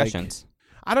your and we're suggestions? like,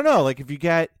 I don't know, like if you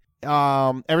get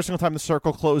every single time the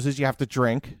circle closes, you have to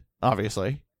drink,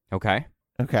 obviously. Okay.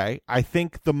 Okay. I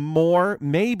think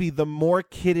maybe the more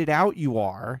kitted out you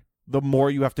are, the more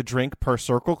you have to drink per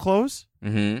circle close.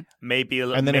 Mm-hmm.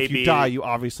 And then if you die, you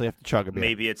obviously have to chug a beer.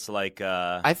 Maybe it's like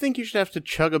I think you should have to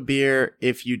chug a beer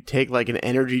if you take like an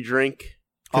energy drink.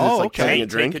 Oh, it's like okay. chugging a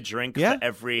drink. Take a drink Yeah. for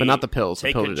every, But not the pills.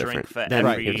 Take The pills a are drink different. for Then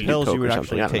every. you The could do pills, Coke you would or actually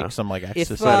something. I don't know. take some like If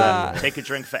exercise. Take a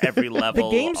drink for every level.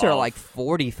 the games are of- like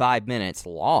 45 minutes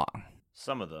long.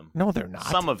 some of them. No, they're not.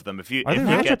 Some of them. If you Are they if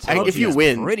not? you get to Told If you it's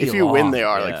win, pretty if you win, long. they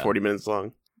are Yeah. like 40 minutes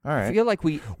long. All I right. feel like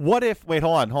we. What if? Wait,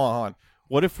 hold on.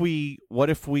 What if we?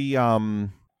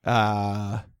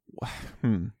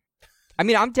 I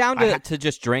mean, I'm down to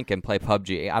just drink and play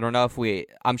PUBG. I don't know if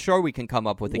I'm sure we can come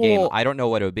up with a game. Well- I don't know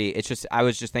what it would be. It's just, I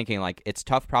was just thinking, like, it's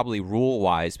tough probably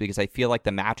rule-wise because I feel like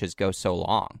the matches go so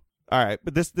long. All right,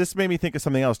 but this made me think of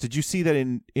something else. Did you see that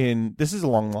in this is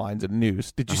along the lines of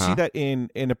news? Did you see that in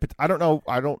a I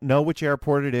don't know which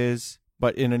airport it is,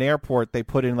 but in an airport they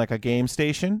put in like a game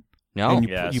station. No? And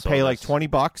Yeah, I you saw pay like this.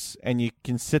 $20 and you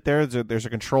can sit there. There's a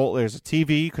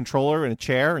TV controller and a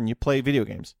chair and you play video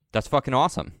games. That's fucking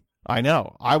awesome. I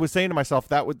know. I was saying to myself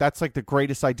that's like the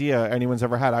greatest idea anyone's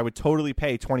ever had. I would totally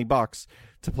pay $20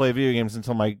 to play video games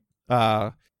until my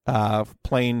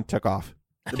plane took off.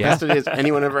 The Yeah. best ideas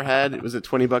anyone ever had. It was a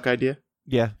 $20 idea.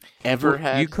 Yeah. Ever Well,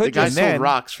 had. you could the guy just- sold then-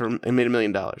 rocks and made $1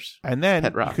 million. And then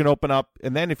Pet rock. you can open up,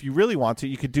 and then if you really want to,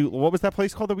 you could do, what was that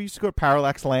place called that we used to go to?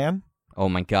 Parallax LAN, Oh,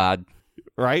 my God.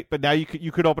 right? But now you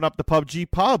could open up the PUBG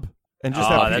pub and just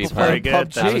Oh, have that's people very playing good.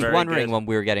 PUBG. That's I was very wondering good. when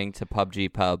we were getting to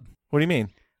PUBG Pub. What do you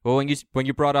mean? Well, when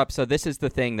you brought up, so this is the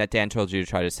thing that Dan told you to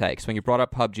try to say. Because when you brought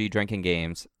up PUBG drinking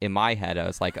games, in my head I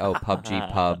was like, oh,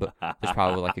 PUBG Pub. There's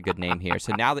probably like a good name here.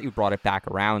 So now that you brought it back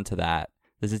around to that,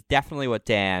 this is definitely what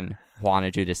Dan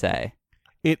wanted you to say.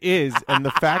 It is, and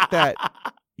the fact that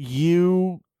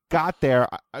you got there,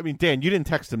 I mean, Dan, you didn't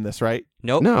text him this, right?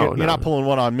 Nope. No. You're not pulling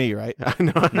one on me, right?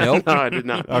 no, Nope. no, I did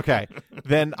not. Okay.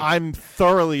 Then I'm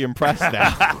thoroughly impressed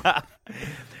now.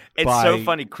 It's By- so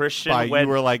funny, Christian. By when you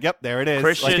were like, yep, there it is.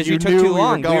 Christian- Like, Because you you took knew too we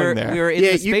long. were going there. We were in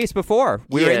Yeah, the you- space before.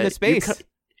 We were in the space.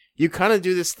 You kind of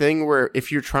do this thing where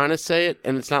if you're trying to say it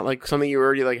and it's not like something you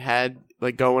already like had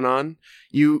like going on,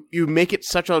 you make it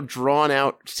such a drawn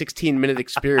out 16-minute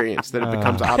experience that it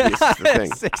becomes obvious it's the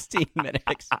thing. 16-minute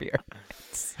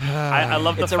experience. I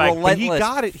love the It's a fact But he relentless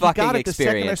got it. He fucking got it the second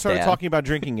I experience, started Dan. talking about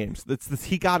drinking games.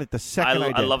 He got it the second I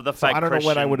did. I love the So fact I don't know when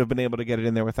I Christian- would have been able to get it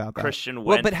in there without that. Christian Well,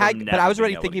 went but from I was never already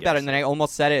being able thinking to about it, get and then I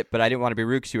almost said it, but I didn't want to be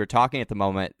rude because you were talking at the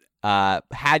moment.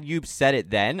 Had you said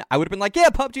it then, I would have been like, yeah,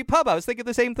 PUBG Pub. I was thinking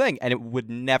the same thing, and it would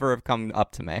never have come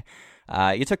up to me.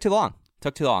 You took too long.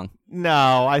 Took too long.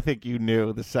 No, I think you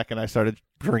knew the second I started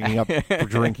bringing up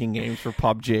drinking games for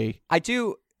PUBG. I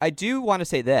do want to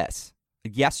say this.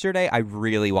 Yesterday, I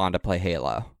really wanted to play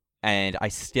Halo, and I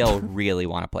still really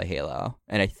want to play Halo,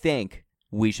 and I think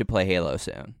we should play Halo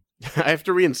soon. I have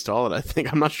to reinstall it. I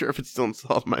think I'm not sure if it's still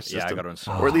installed in my system. Yeah, I got to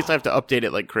install. or at least I have to update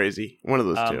it like crazy. One of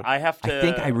those two. I have to. I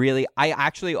think I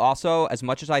actually also, as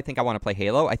much as I think I want to play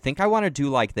Halo, I think I want to do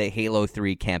like the Halo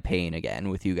 3 campaign again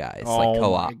with you guys, like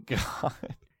co-op. my god,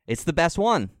 It's the best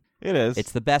one. it is.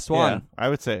 It's the best Yeah, one. I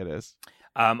would say it is.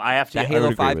 I have to. That I Halo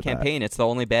would agree 5 with that. campaign, it's the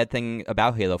only bad thing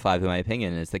about Halo 5, in my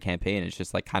opinion, is the campaign. It's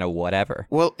just like kind of whatever.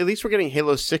 Well, at least we're getting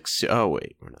Halo 6. Oh,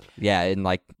 wait. We're not. Yeah, in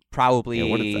like probably Yeah,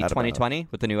 what is that about? 2020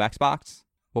 with the new Xbox.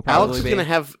 We'll Alex probably is be. going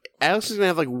to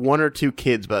have like 1 or 2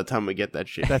 kids by the time we get that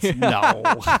shit. That's no.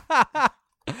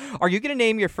 Are you going to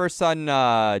name your first son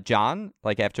John,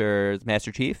 like after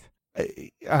Master Chief?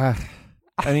 I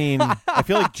mean, I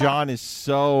feel like John is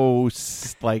so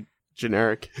like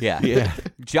Generic. Yeah. yeah.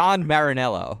 John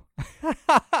Marinello.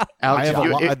 I Alex, have if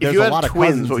you, if there's you a had lot of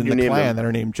twins, cousins what would in you the name clan them? that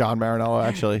are named John Marinello.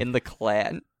 Actually, In the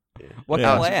clan. What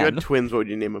Yeah. Alex, if you clan? had twins, what would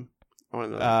you name them? I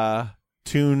want to know.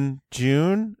 Toon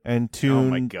June and Toon Oh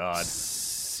my God.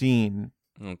 Scene.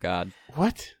 Oh, God.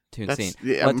 What? Tune That's, scene.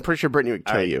 yeah, I'm pretty sure Brittany would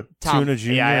kill Alright. you. Tom, Tuna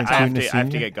Junior Yeah, and I have Tuna to. I have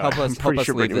to Senior. get going. help us pretty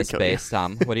sure leave Brittany this would kill you. space,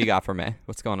 Tom. What do you got for me?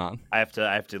 What's going on? I have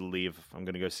to leave. I'm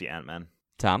gonna go see Ant-Man.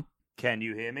 Tom? Can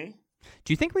you hear me?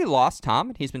 Do you think we lost Tom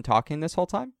and he's been talking this whole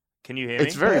time? Can you hear me?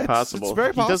 It's very Yeah, it's possible.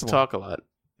 very He does possible. talk a lot.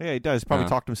 Yeah, he does. Probably Oh.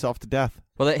 talked himself to death.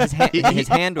 Well, his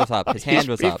hand was up. His hand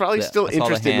was he's up. probably The- still I saw the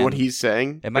interested in what hand. he's saying,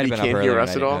 It but might he have been up can't earlier. hear and us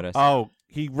I at didn't all. notice. Oh,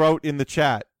 he wrote in the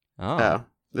chat. Oh. Oh,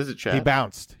 there's a chat. He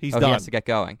bounced. He's He done. has to get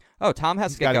going. Oh, Tom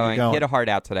has He's to get gotta get going. going. He had a heart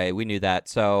out today. We knew that.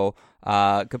 So,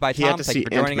 goodbye, He had Tom. to Thank see you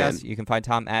for joining Ant-Man. us. You can find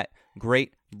Tom at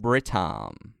Great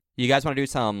Britam. You guys want to do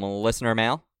some listener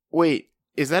mail? Wait,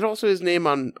 is that also his name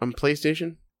on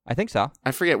PlayStation? I think so.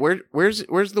 I forget where's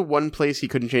the one place he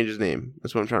couldn't change his name.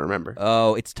 That's what I'm trying to remember.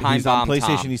 Oh, it's Time He's Bomb on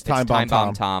PlayStation, Tom. he's Time It's Bomb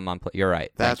Tom. Tom on You're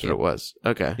right. That's Thank what you. it was.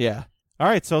 Okay. Yeah. All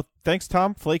right. So thanks,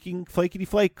 Tom. Flakity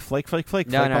flake. Flake. No, flake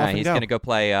no, off and he's go. going to go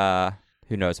play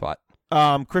who knows what.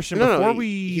 Christian, No, before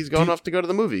he's going off to go to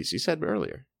the movies. He said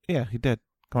earlier. Yeah, he did.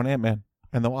 Going Ant-Man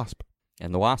and the Wasp.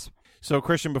 And the Wasp. So,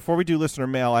 Christian, before we do listener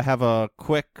mail, I have a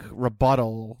quick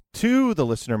rebuttal to the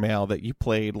listener mail that you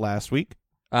played last week.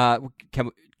 Can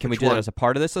we Which do that one? as a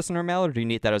part of this listener mail, or do you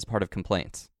need that as part of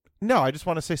complaints? No, I just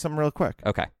want to say something real quick.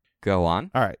 Okay, go on.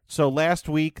 All right. So last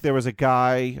week there was a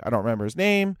guy, I don't remember his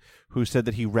name, who said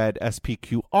that he read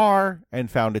SPQR and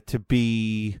found it to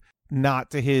be not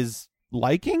to his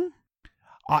liking.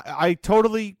 I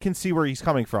totally can see where he's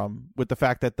coming from with the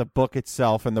fact that the book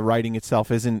itself and the writing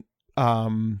itself isn't, I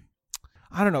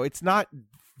don't know, it's not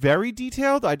very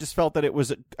detailed. I just felt that it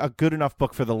was a good enough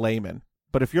book for the layman.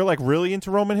 But if you're like really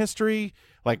into Roman history,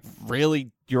 like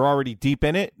really you're already deep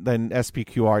in it, then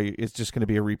SPQR is just going to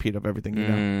be a repeat of everything you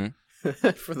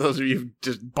know. For those of you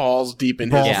just balls deep in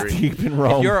Balls history. deep in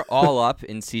Rome. If you're all up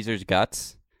in Caesar's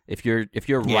guts, if you're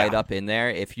right up in there,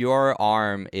 if your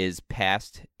arm is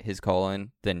past his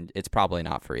colon, then it's probably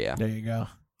not for you. There you go.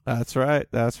 That's right.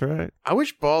 That's right. I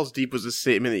wish balls deep was a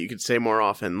statement that you could say more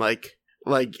often. Like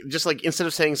instead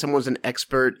of saying someone's an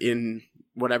expert in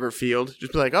whatever field,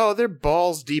 just be like, oh, they're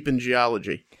balls deep in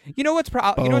geology. You know what's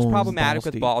problematic balls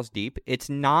with deep. balls deep? It's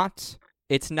not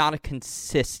a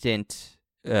consistent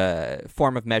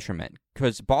form of measurement,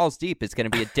 because balls deep is going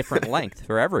to be a different length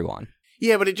for everyone.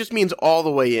 Yeah, but it just means all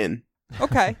the way in.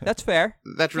 Okay, that's fair.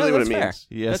 That's really No, what it that's means.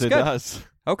 Yes, That's it good. does.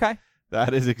 Okay,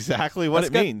 That is exactly what That's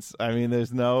it good. means. I mean,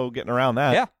 there's no getting around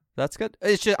that. yeah, that's good.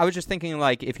 It's just I was just thinking,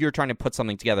 like, if you're trying to put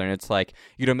something together and it's like,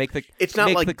 make the It's not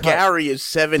make like the cut. Gary is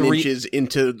 7 3 inches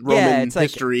into Roman it's like-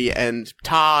 history and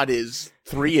Todd is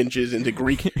 3 inches into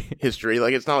Greek history.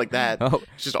 Like, it's not like that. Oh,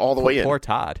 It's just all the way in. poor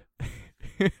Todd.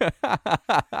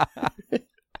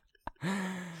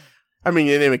 I mean,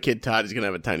 you name a kid Todd, he's going to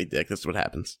have a tiny dick. That's what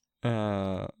happens.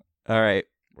 All right.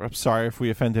 I'm sorry if we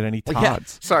offended any Well, yeah.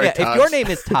 Todds. Sorry, Yeah, Todd. if your name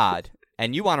is Todd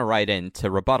and you want to write in to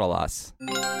rebuttal us,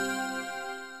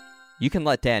 you can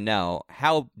let Dan know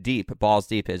how deep Balls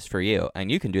Deep is for you.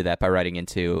 And you can do that by writing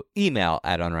into email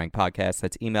at Unranked Podcast.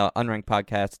 That's email at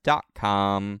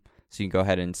unrankedpodcast.com. So you can go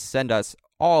ahead and send us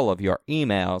all of your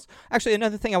emails. Actually,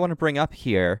 another thing I want to bring up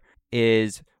here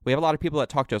is we have a lot of people that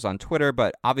talk to us on Twitter,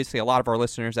 but obviously a lot of our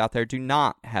listeners out there do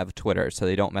not have Twitter, so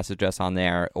they don't message us on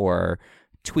there or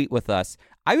tweet with us.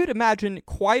 I would imagine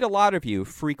quite a lot of you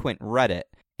frequent Reddit,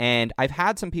 and I've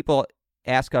had some people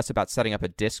ask us about setting up a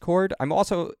Discord. I'm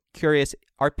also curious,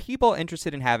 are people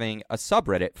interested in having a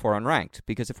subreddit for Unranked?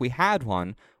 Because if we had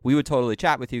one, we would totally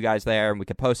chat with you guys there and we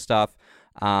could post stuff.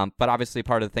 But obviously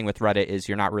part of the thing with Reddit is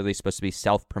you're not really supposed to be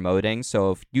self-promoting. So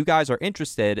if you guys are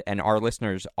interested and our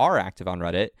listeners are active on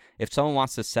Reddit, if someone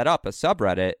wants to set up a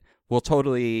subreddit, we'll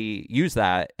totally use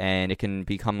that, and it can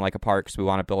become like a part because we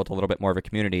want to build a little bit more of a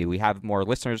community. We have more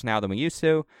listeners now than we used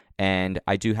to, and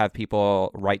I do have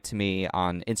people write to me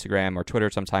on Instagram or Twitter.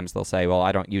 Sometimes they'll say, well,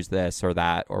 I don't use this or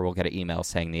that, or we'll get an email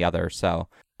saying the other. So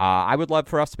I would love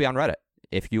for us to be on Reddit.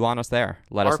 If you want us there,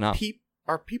 let us know.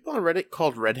 Are people on Reddit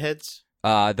called redheads?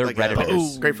 They're Like,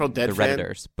 Redditors. Grateful Dead They're fan?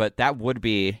 Redditors, but that would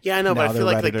be... Yeah, I know, but No, I feel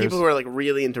they're like Redditors. people who are like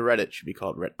really into Reddit should be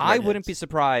called redheads. I wouldn't be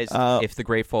surprised Uh, if the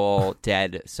Grateful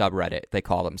Dead subreddit, they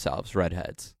call themselves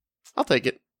Redheads. I'll take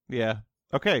it. Yeah.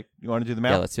 Okay. You want to do the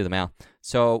mail? Yeah, let's do the mail.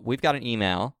 So we've got an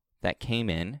email that came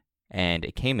in, and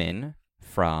it came in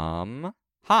from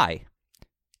Hi,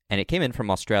 and it came in from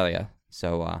Australia.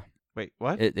 So Wait,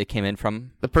 what? it came in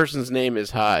from The person's name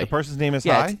is Hi. The person's name is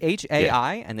yeah, Hi? it's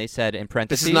HAI, and they said in This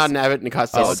parentheses. is not an Abbott and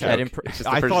Costello Oh, okay. joke. Okay. It's just the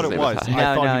I thought person's it name was. is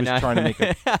Hi. I thought he was trying to make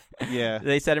a... Yeah.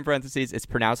 They said in parentheses, it's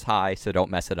pronounced Hi, so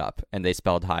don't mess it up, and they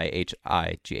spelled Hi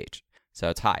H-I-G-H. So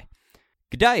it's Hi.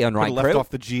 Good day, Could have Unranked left crew. off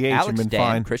the GH and Alex, been Dan,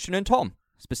 fine. Christian, and Tom,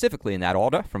 specifically in that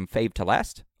order from fave to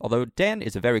last, although Dan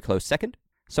is a very close second.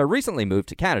 So I recently moved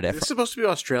to Canada. Is this supposed to be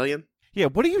Australian? Yeah,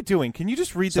 what are you doing? Can you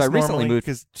just read So this I recently normally? moved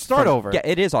 'Cause start from- over. Yeah,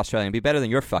 it is Australian. Be better than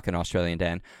your fucking Australian,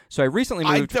 Dan. So I recently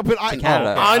moved to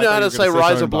Canada. I know how to say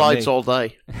Rise something of about Lights me. all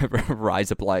day.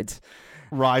 Rise of Lights.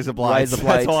 Rise of Rise Lights. of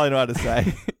That's Lights. all I know how to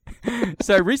say.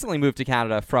 So I recently moved to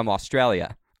Canada from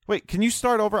Australia. Wait, can you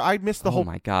start over? I missed the Oh whole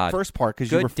my God. first part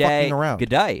because you Good were day. fucking around. Good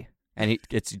day. And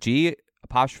it's G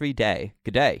apostrophe day.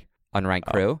 Good day. Unranked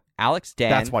crew. Alex,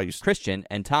 Dan, That's why you... Christian,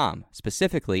 and Tom,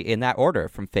 specifically in that order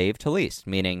from fave to least,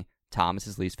 meaning Tom is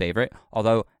his least favorite,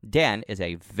 although Dan is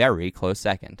a very close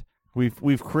second.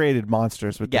 We've created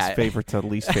monsters with Yeah. this favorite to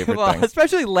least favorite well, thing.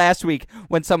 especially last week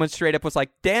when someone straight up was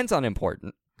like, Dan's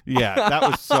unimportant. Yeah, that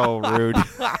was so rude.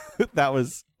 That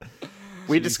was.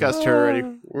 We discussed her already.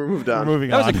 We're moved on. We're moving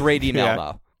That on. was a great email, Yeah.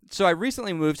 though. So I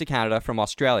recently moved to Canada from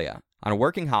Australia on a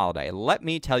working holiday. Let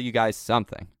me tell you guys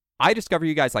something. I discovered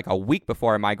you guys like a week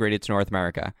before I migrated to North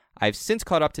America. I've since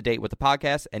caught up to date with the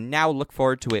podcast and now look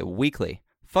forward to it weekly.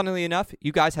 Funnily enough,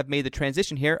 you guys have made the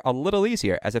transition here a little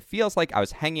easier, as it feels like I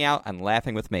was hanging out and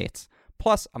laughing with mates.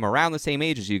 Plus, I'm around the same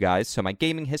age as you guys, so my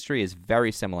gaming history is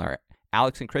very similar.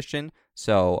 Alex and Christian,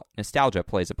 so nostalgia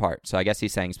plays a part. So I guess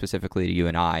he's saying specifically to you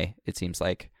and I, it seems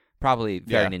like. Probably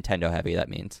very Nintendo heavy, that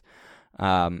means.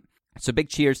 So big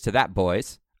cheers to that,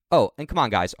 boys. Oh, and come on,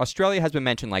 guys. Australia has been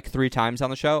mentioned like 3 times on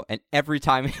the show, and every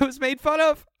time it was made fun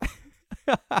of.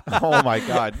 Oh, my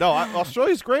God. No,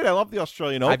 Australia's great. I love the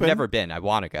Australian Open. I've never been. I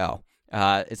want to go.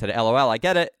 It said, LOL, I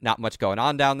get it. Not much going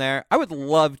on down there. I would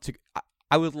love to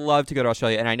go to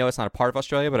Australia, and I know it's not a part of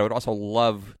Australia, but I would also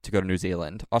love to go to New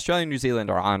Zealand. Australia and New Zealand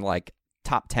are on like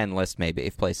top 10 list maybe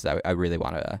of places I really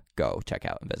want to go check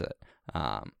out and visit.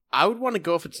 I would want to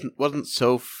go if it wasn't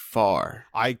so far.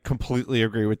 I completely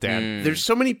agree with Dan. There's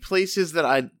so many places that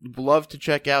I'd love to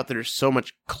check out that are so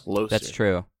much closer. That's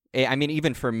true. I mean,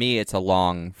 even for me, it's a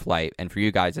long flight, and for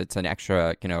you guys, it's an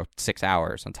extra, 6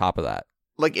 hours on top of that.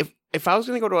 Like, if I was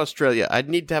going to go to Australia, I'd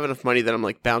need to have enough money that I'm,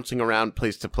 like, bouncing around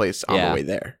place to place on the way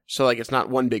there. So, like, it's not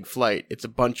one big flight. It's a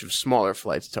bunch of smaller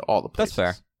flights to all the places.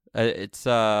 That's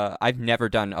fair. I've never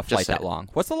done a flight that long.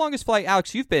 What's the longest flight,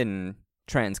 Alex? You've been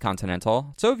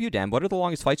transcontinental. So have you, Dan. What are the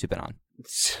longest flights you've been on?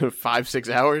 5-6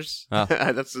 hours. Oh.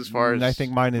 That's as far as I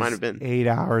think mine have is been. 8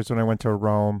 hours when I went to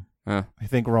Rome. Oh. I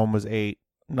think Rome was 8.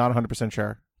 Not 100%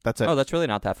 sure. That's it. Oh, that's really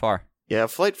not that far. Yeah, a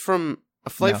flight from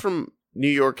New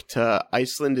York to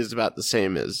Iceland is about the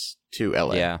same as to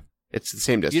LA. Yeah. It's the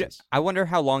same distance. I wonder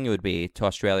how long it would be to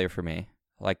Australia for me.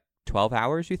 Like 12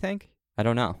 hours, you think? I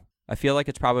don't know. I feel like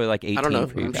it's probably like 18 I don't know.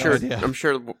 for you I'm guys. sure. Yeah. I'm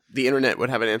sure the internet would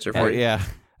have an answer for you. Yeah.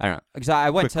 I don't know. Because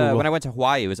I went Quick Google. when I went to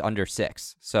Hawaii, it was under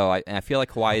 6. So I feel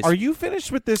like Hawaii's... Are you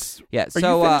finished with this? Yeah, Are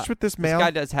so you finished with this this mail?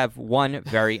 guy does have one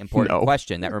very important No.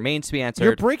 question that remains to be answered.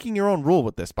 You're breaking your own rule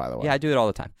with this, by the way. Yeah, I do it all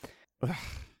the time.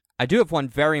 I do have one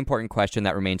very important question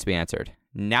that remains to be answered.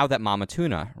 Now that Mama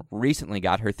Tuna recently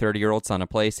got her 30-year-old son a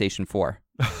PlayStation 4,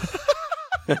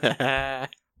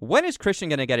 when is Christian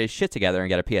going to get his shit together and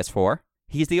get a PS4?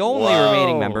 He's the only Whoa.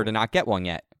 remaining member to not get one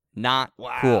yet. Not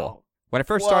cool. When I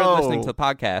first started listening to the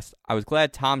podcast, I was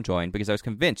glad Tom joined because I was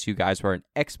convinced you guys were an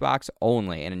Xbox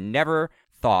only, and I never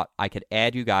thought I could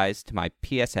add you guys to my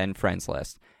PSN friends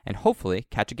list and hopefully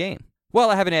catch a game. Well,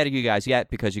 I haven't added you guys yet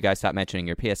because you guys stopped mentioning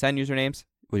your PSN usernames.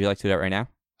 Would you like to do that right now?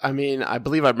 I mean, I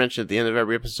believe I mentioned at the end of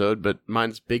every episode, but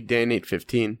mine's Big Dan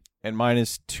 815. And mine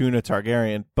is Tuna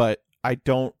Targaryen, but I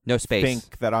don't No space.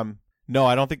 think that I'm... No,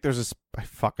 I don't think there's a...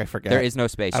 Fuck, I forget. There is no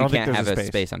space. I You don't think can't there's have a a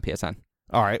space. space on PSN.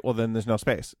 All right, well then there's no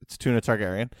space. It's Tuna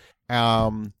Targaryen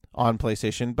on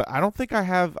PlayStation, but I don't think I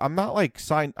have... I'm not like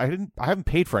signed... I haven't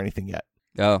paid for anything yet.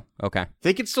 Oh, okay.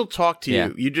 They can still talk to Yeah.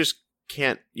 you. You just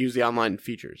can't use the online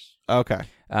features. Okay.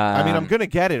 I mean, I'm going to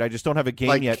get it. I just don't have a game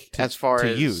Like, yet as far to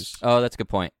as use. Oh, that's a good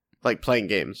point. like playing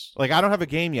games. Like, I don't have a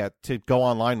game yet to go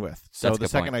online with. So That's a the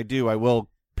good second point. I do, I will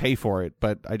pay for it,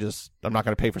 but I'm not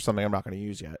going to pay for something I'm not going to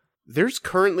use yet. There's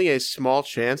currently a small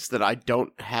chance that I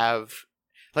don't have...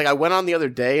 Like, I went on the other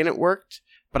day and it worked,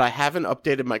 but I haven't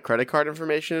updated my credit card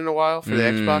information in a while for the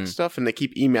Xbox stuff, and they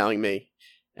keep emailing me.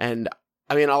 And,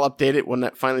 I mean, I'll update it when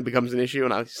that finally becomes an issue,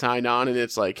 and I sign on, and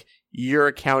it's like, your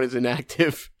account is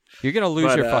inactive. You're going to lose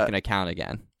But, your fucking account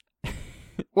again.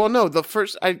 Well, no,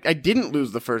 I didn't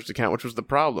lose the first account, which was the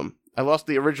problem. I lost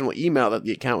the original email that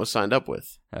the account was signed up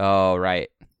with. Oh, right.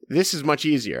 This is much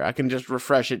easier. I can just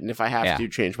refresh it, and if I have Yeah. to,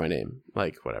 change my name.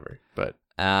 Like, whatever. But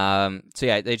So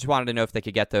yeah, they just wanted to know if they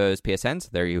could get those PSNs.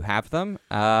 There you have them.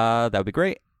 That would be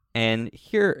great. And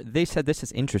here they said this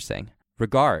is interesting.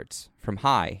 Regards from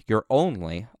Hi, your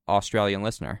only Australian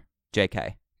listener,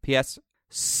 JK. P.S.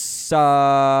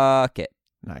 Suck it.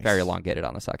 Nice. Very elongated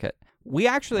on the suck it. We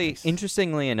actually, Nice.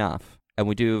 interestingly enough, and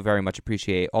we do very much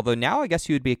appreciate, although now I guess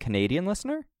you would be a Canadian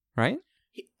listener, right?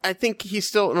 I think he's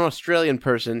still an Australian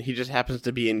person. He just happens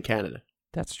to be in Canada.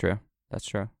 That's true. That's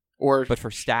true. Or But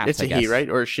for stats, it's I a guess. he, right?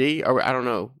 Or a she? Or I don't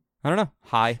know. I don't know.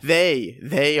 Hi.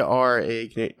 They are a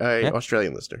Yeah.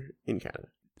 Australian listener in Canada.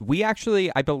 We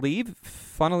actually, I believe,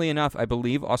 funnily enough, I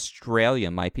believe Australia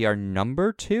might be our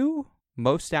number 2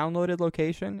 most downloaded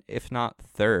location, if not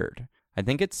 3rd. I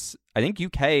think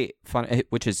UK,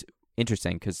 which is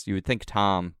interesting because you would think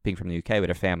Tom, being from the UK, would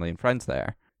have family and friends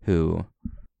there who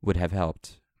would have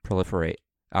helped proliferate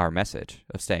our message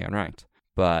of staying unranked.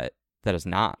 But that is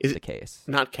not Is the it- case.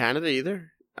 Not Canada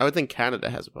either? I would think Canada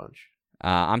has a bunch.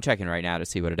 I'm checking right now to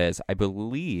see what it is. I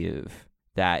believe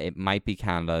that it might be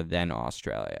Canada, then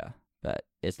Australia. But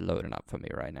it's loading up for me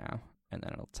right now, and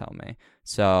then it'll tell me.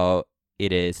 So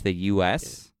it is the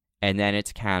U.S., and then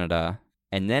it's Canada,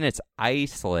 and then it's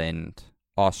Iceland,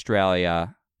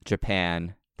 Australia,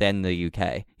 Japan, then the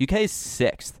UK. UK is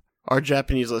 6th. Our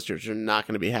Japanese listeners are not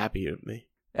going to be happy with me.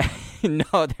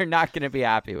 No, they're not going to be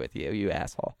happy with you, you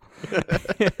asshole.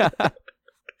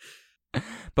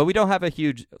 But we don't have a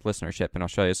huge listenership in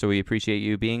Australia, so we appreciate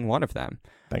you being one of them.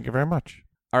 Thank you very much.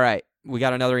 All right, we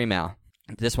got another email.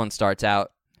 This one starts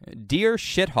out, Dear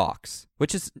Shithawks,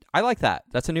 which is, I like that.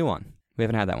 That's a new one. We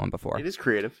haven't had that one before. It is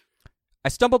creative. I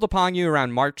stumbled upon you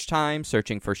around March time,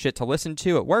 searching for shit to listen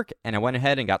to at work, and I went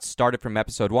ahead and got started from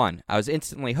episode 1. I was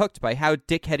instantly hooked by how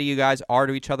dickheady you guys are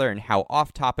to each other and how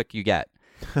off-topic you get.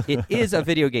 It is a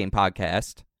video game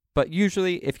podcast, but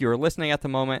usually, if you were listening at the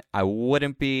moment, it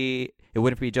wouldn't be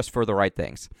just for the right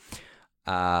things.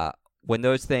 When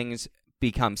those things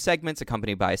become segments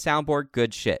accompanied by a soundboard,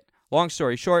 good shit. Long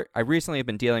story short, I recently have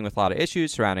been dealing with a lot of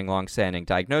issues surrounding long-standing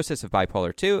diagnosis of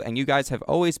bipolar 2, and you guys have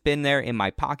always been there in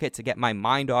my pocket to get my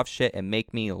mind off shit and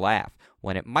make me laugh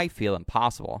when it might feel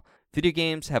impossible. Video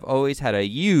games have always had a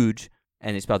huge,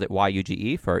 and they spelled it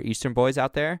Y-U-G-E for our Eastern boys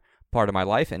out there, part of my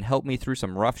life and helped me through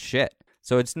some rough shit.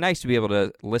 So it's nice to be able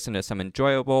to listen to some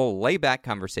enjoyable, laid-back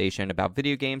conversation about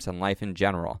video games and life in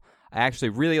general. I actually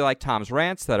really like Tom's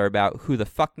rants that are about who the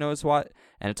fuck knows what,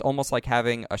 and it's almost like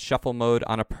having a shuffle mode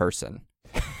on a person.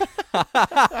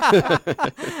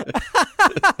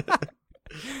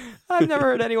 I've never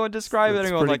heard anyone describe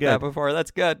anyone like that before.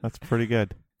 That's good. That's pretty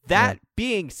good. That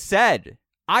being said,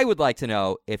 I would like to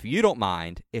know, if you don't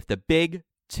mind, if the big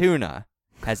tuna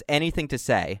has anything to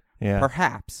say,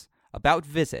 perhaps, about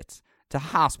visits to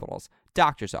hospitals,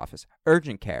 doctor's office,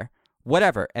 urgent care,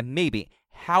 whatever, and maybe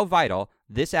how vital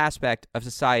this aspect of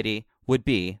society would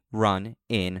be run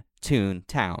in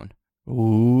Toontown.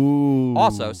 Ooh.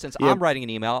 Also, since I'm writing an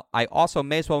email, I also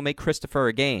may as well make Christopher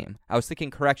a game. I was thinking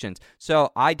corrections.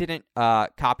 So I didn't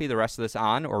copy the rest of this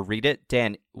on or read it.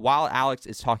 Dan, while Alex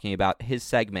is talking about his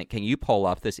segment, can you pull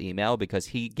up this email? Because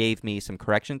he gave me some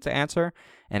corrections to answer,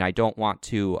 and I don't want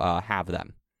to have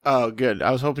them. Oh, good.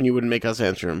 I was hoping you wouldn't make us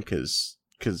answer them because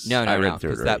No.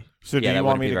 So do you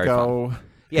want me to go? Fun.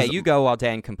 Yeah, you go while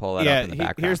Dan can pull it up in the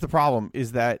background. Here's the problem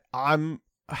is that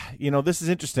this is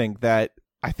interesting that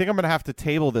I think I'm going to have to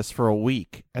table this for a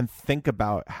week and think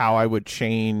about how I would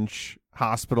change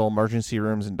hospital emergency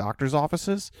rooms and doctor's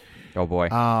offices. Oh, boy.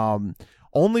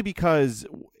 Only because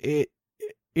it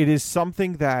is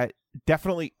something that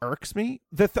definitely irks me.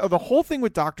 The whole thing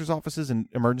with doctor's offices and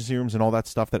emergency rooms and all that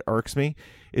stuff that irks me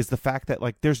is the fact that,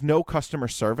 like, there's no customer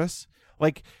service.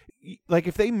 Like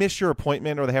if they miss your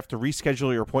appointment or they have to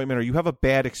reschedule your appointment or you have a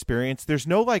bad experience, there's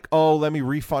no like, oh, let me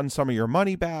refund some of your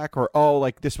money back, or oh,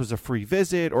 like this was a free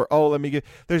visit, or oh, let me get.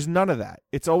 There's none of that.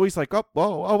 It's always like, oh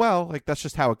well, like that's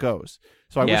just how it goes.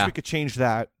 So I wish we could change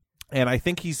that. And I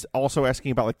think he's also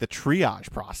asking about like the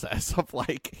triage process of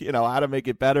like, how to make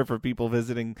it better for people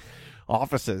visiting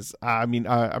offices.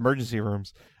 Emergency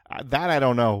rooms. That I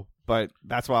don't know. But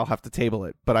that's why I'll have to table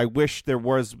it. But I wish there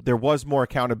was more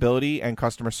accountability and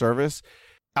customer service,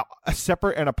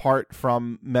 separate and apart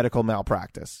from medical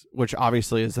malpractice, which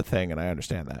obviously is a thing, and I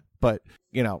understand that. But,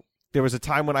 there was a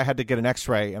time when I had to get an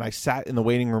x-ray, and I sat in the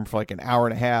waiting room for like an hour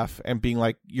and a half and being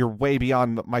like, you're way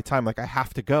beyond my time. Like, I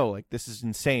have to go. Like, this is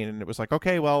insane. And it was like,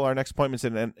 okay, well, our next appointment's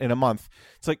in a month.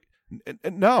 It's like,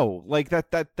 no, like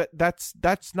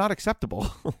that's not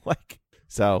acceptable.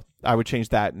 So I would change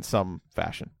that in some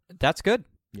fashion. That's good.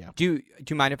 Yeah. Do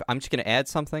you mind if I'm just going to add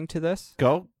something to this?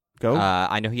 Go.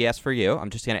 I know he asked for you. I'm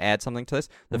just going to add something to this.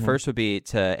 The first would be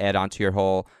to add on to your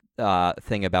whole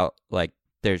thing about, like,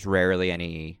 there's rarely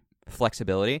any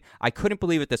flexibility. I couldn't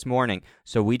believe it this morning.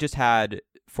 So we just had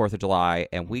 4th of July,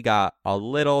 and we got a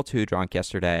little too drunk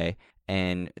yesterday.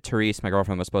 And Therese, my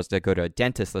girlfriend, was supposed to go to a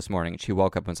dentist this morning. And she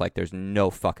woke up and was like, there's no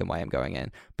fucking way I'm going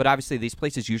in. But obviously, these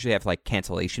places usually have, like,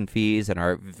 cancellation fees and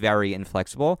are very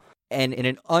inflexible. And in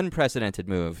an unprecedented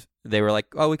move, they were like,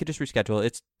 oh, we could just reschedule.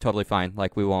 It's totally fine.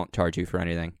 Like, we won't charge you for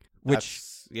anything. Which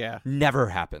never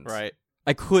happens. Right.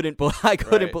 I couldn't.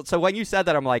 So when you said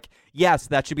that, I'm like, yes,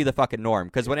 that should be the fucking norm.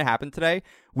 Because when it happened today,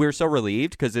 we were so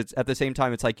relieved. Because it's at the same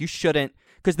time, it's like, you shouldn't.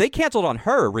 Because they canceled on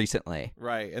her recently.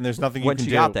 Right. And there's nothing you can do. When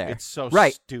she got there. It's so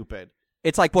stupid.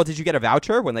 It's like, well, did you get a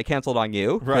voucher when they canceled on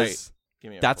you? Right. Give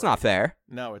me a That's break. not fair.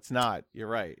 No, it's not. You're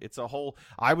right. It's a whole.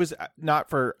 I was not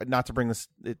to bring this.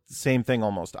 It's the same thing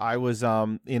almost. I was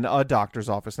in a doctor's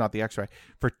office, not the X-ray,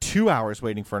 for 2 hours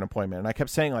waiting for an appointment, and I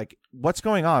kept saying like, "What's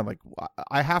going on? Like,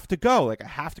 I have to go. Like, I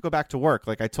have to go back to work.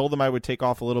 Like, I told them I would take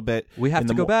off a little bit. We have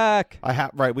to go back.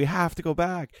 We have to go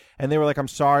back." And they were like, "I'm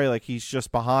sorry. Like, he's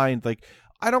just behind. Like."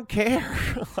 I don't care.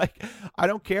 Like, I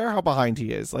don't care how behind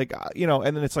he is. Like,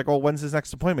 and then it's like, oh, when's his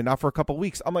next appointment? Not for a couple of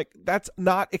weeks. I'm like, that's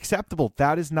not acceptable.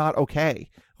 That is not okay.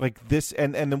 Like this.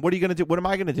 And then what are you going to do? What am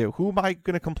I going to do? Who am I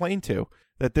going to complain to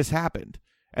that this happened?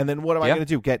 And then what am I going to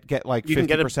do? Get like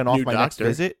 50% off my next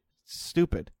visit?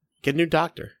 Stupid. Get a new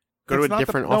doctor. Go to a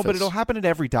different office. No, but it'll happen at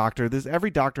every doctor.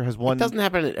 Every doctor has one. It doesn't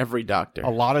happen at every doctor.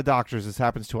 A lot of doctors. This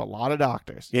happens to a lot of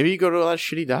doctors. Maybe you go to a lot of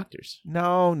shitty doctors.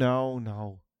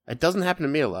 No. It doesn't happen to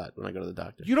me a lot when I go to the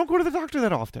doctor. You don't go to the doctor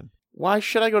that often. Why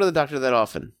should I go to the doctor that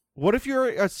often? What if you're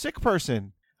a sick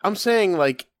person? I'm saying,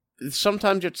 like,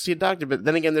 sometimes you have to see a doctor, but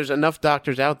then again, there's enough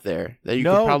doctors out there that you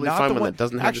could probably find one that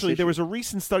doesn't have Actually, there was a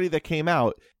recent study that came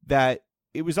out that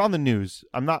it was on the news.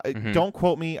 I'm not. Don't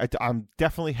quote me. I'm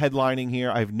definitely headlining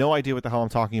here. I have no idea what the hell I'm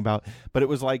talking about. But it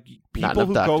was like people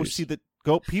who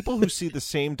people who see the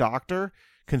same doctor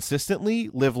consistently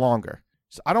live longer.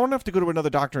 So I don't have to go to another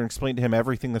doctor and explain to him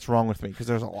everything that's wrong with me because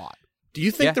there's a lot. Do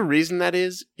you think the reason that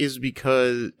is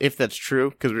because, if that's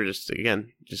true, because we're just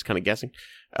kind of guessing,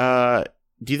 do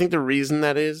you think the reason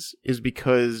that is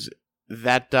because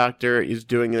that doctor is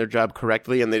doing their job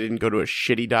correctly and they didn't go to a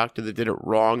shitty doctor that did it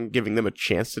wrong, giving them a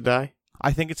chance to die?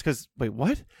 I think it's because, wait,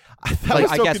 what? That was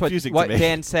so confusing what to me.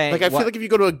 Dan's saying. Like, I feel like if you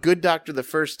go to a good doctor the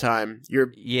first time, you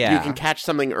can catch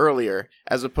something earlier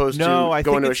as opposed to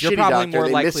going to a shitty doctor. You're probably more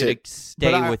they likely miss it. to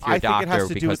stay with your doctor because they're good. I think it has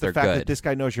to do with the fact that this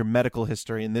guy knows your medical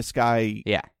history and this guy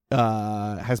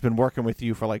has been working with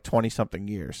you for like 20-something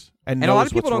years. And a lot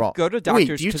of people don't go to doctors.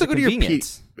 Wait, do you still go to your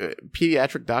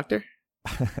pediatric doctor?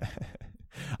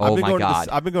 Oh my God.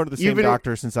 I've been going to the same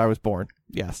doctor since I was born.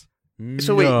 Yes.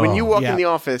 So wait, when you walk in the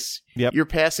office, you're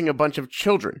passing a bunch of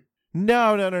children.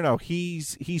 No.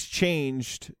 He's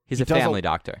changed. He's a family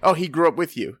doctor. Oh, he grew up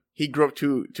with you. He grew up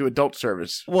to adult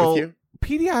service with you.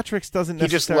 Pediatrics doesn't necessarily... He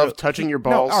just loved touching your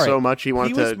balls so much he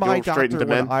wanted to go straight into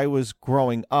men. When I was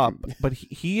growing up, but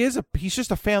he's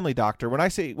just a family doctor. When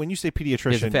you say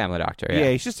pediatrician... He's a family doctor, yeah,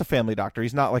 he's just a family doctor.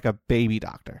 He's not like a baby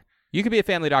doctor. You could be a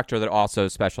family doctor that also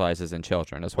specializes in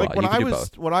children as well. Like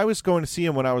when I was going to see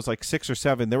him when I was like 6 or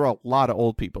 7, there were a lot of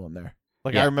old people in there.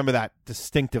 Like I remember that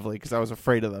distinctively because I was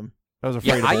afraid of them. I was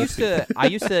afraid of old people. I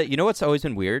used to, you know what's always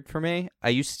been weird for me?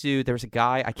 There was a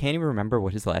guy, I can't even remember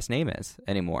what his last name is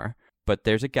anymore, but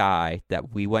there's a guy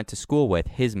that we went to school with.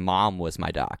 His mom was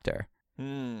my doctor.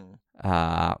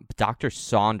 Dr.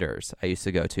 Saunders I used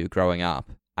to go to growing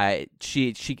up.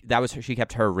 She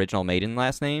kept her original maiden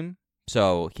last name.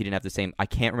 So he didn't have the same. I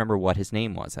can't remember what his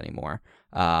name was anymore.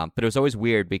 But it was always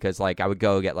weird because like I would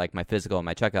go get like my physical and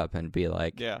my checkup and be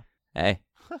like, hey,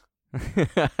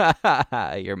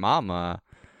 your mom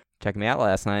checked me out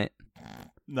last night.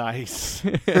 Nice.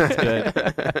 That's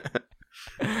good.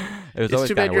 It's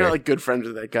too bad you're not like good friends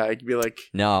with that guy. You'd be like,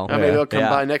 no, maybe I'll come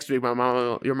by next week. Your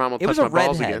mom will touch my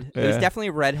balls again. It was definitely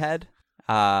a redhead.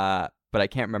 But I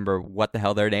can't remember what the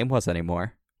hell their name was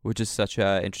anymore, which is such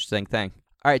an interesting thing.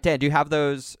 All right, Dan, do you have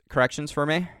those corrections for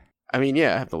me? I mean,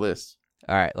 yeah, I have the list.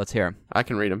 All right, let's hear them. I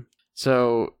can read them.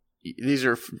 So these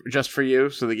are just for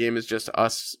you, so the game is just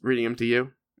us reading them to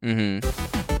you? Mm-hmm.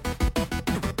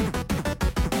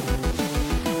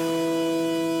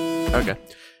 Okay.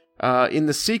 In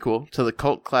the sequel to the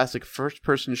cult classic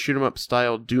first-person shoot-'em-up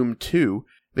style Doom 2,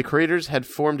 the creators had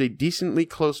formed a decently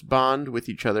close bond with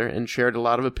each other and shared a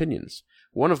lot of opinions,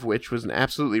 one of which was an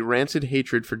absolutely rancid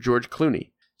hatred for George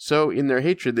Clooney. So, in their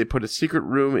hatred, they put a secret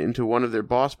room into one of their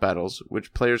boss battles,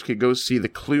 which players could go see the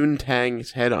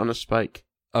Clune-Tang's head on a spike.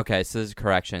 Okay, so this is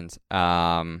corrections.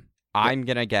 I'm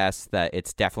going to guess that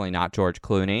it's definitely not George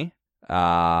Clooney.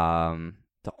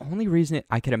 The only reason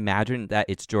I could imagine that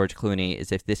it's George Clooney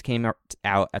is if this came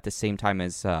out at the same time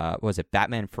as, was it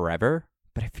Batman Forever?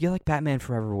 But I feel like Batman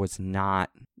Forever was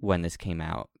not when this came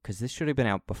out, because this should have been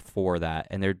out before that,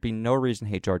 and there'd be no reason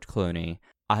to hate George Clooney.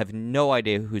 I have no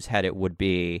idea whose head it would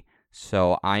be,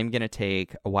 so I'm going to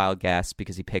take a wild guess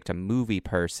because he picked a movie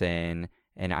person,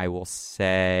 and I will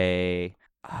say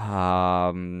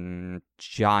Johnny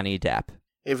Depp.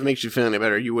 If it makes you feel any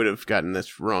better, you would have gotten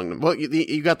this wrong. Well,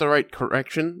 you got the right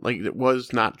correction. Like, it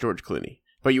was not George Clooney,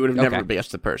 but you would have never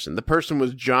guessed the person. The person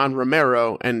was John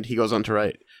Romero, and he goes on to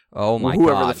write. Oh, my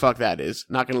whoever God. the fuck that is.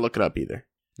 Not going to look it up either.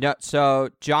 Yeah, so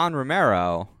John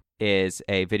Romero is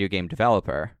a video game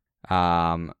developer.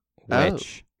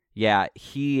 Which Yeah,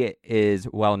 he is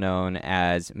well known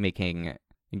as making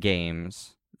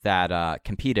games that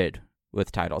competed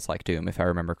with titles like Doom, if I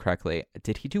remember correctly.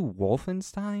 Did he do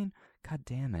Wolfenstein? God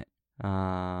damn it.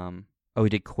 Oh, he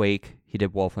did Quake. He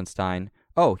did Wolfenstein.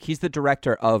 Oh, he's the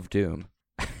director of Doom.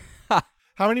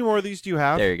 How many more of these do you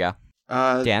have? There you go.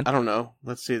 Dan? I don't know.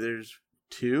 Let's see. There's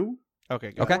 2.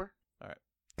 Okay, go. Okay. More?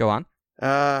 Go on.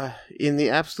 In the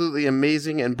absolutely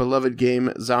amazing and beloved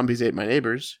game Zombies Ate My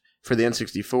Neighbors for the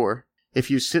N64, if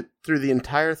you sit through the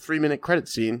entire 3-minute credit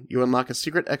scene, you unlock a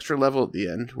secret extra level at the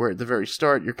end, where at the very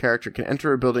start, your character can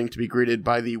enter a building to be greeted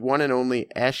by the one and only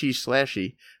Ashy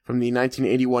Slashy from the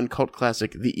 1981 cult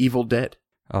classic The Evil Dead.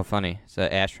 Oh, funny. So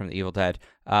Ash from The Evil Dead.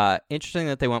 Interesting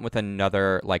that they went with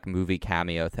another like movie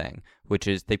cameo thing, which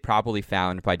is they probably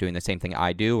found by doing the same thing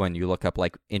I do when you look up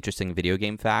like interesting video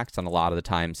game facts, and a lot of the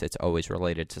times it's always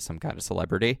related to some kind of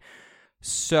celebrity.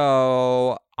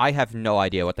 So I have no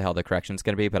idea what the hell the correction is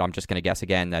going to be, but I'm just going to guess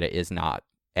again that it is not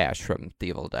Ash from The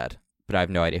Evil Dead. But I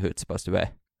have no idea who it's supposed to be.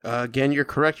 Again, you're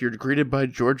correct. You're greeted by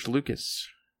George Lucas.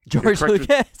 George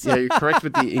Lucas? Yeah, you're correct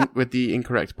with the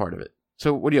incorrect part of it.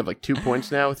 So what do you have, like 2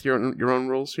 points now with your own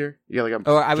rules here? You got like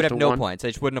I would have no 1? points. I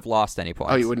just wouldn't have lost any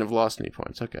points. Oh, you wouldn't have lost any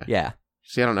points. Okay. Yeah.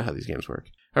 See, I don't know how these games work.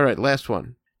 All right, last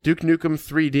one. Duke Nukem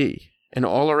 3D. An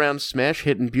all-around smash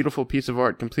hit and beautiful piece of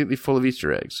art completely full of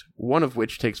Easter eggs, one of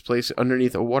which takes place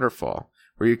underneath a waterfall,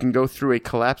 where you can go through a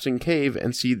collapsing cave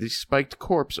and see the spiked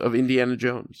corpse of Indiana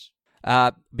Jones.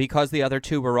 Because the other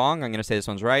 2 were wrong, I'm going to say this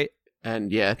one's right.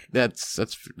 And yeah, that's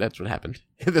what happened.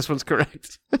 This one's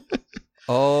correct.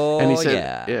 Oh, and he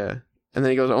said, yeah. And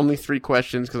then he goes, only 3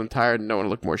 questions because I'm tired and don't want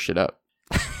to look more shit up.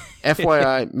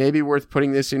 FYI, maybe worth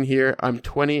putting this in here. I'm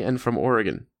 20 and from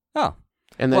Oregon. Oh.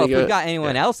 And then well, if we've got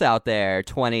anyone else out there,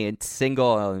 20 and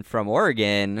single and from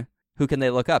Oregon, who can they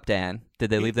look up, Dan? Did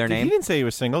they leave their name? He didn't say he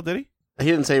was single, did he? He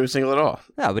didn't say he was single at all.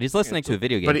 No, but he's listening to a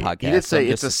video game podcast. He did say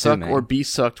so it's a suck or be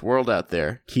sucked world out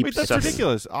there. Keep Wait, that's sucking.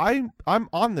 ridiculous. I'm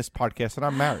on this podcast and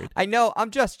I'm married. I know. I'm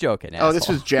just joking. Oh, this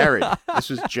asshole. was Jared. This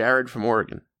was Jared from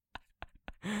Oregon.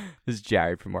 This is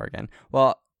Jared from Oregon.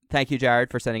 Well, thank you,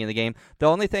 Jared, for sending in the game. The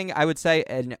only thing I would say,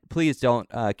 and please don't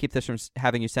keep this from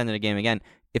having you send in a game again,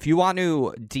 if you want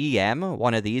to DM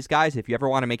one of these guys, if you ever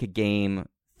want to make a game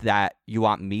that you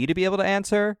want me to be able to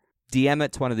answer, DM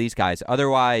it to one of these guys.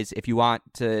 Otherwise, if you want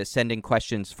to send in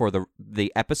questions for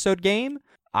the episode game,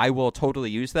 I will totally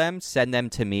use them. Send them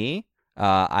to me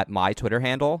at my Twitter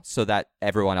handle so that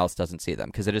everyone else doesn't see them,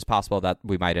 because it is possible that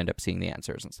we might end up seeing the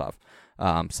answers and stuff.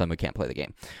 So we can't play the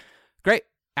game. Great.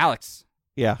 Alex.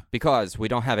 Yeah. Because we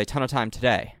don't have a ton of time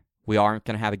today, we aren't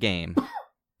going to have a game.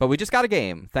 But we just got a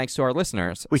game, thanks to our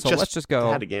listeners. Let's just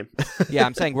go. Had a game. Yeah,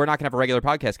 I'm saying we're not going to have a regular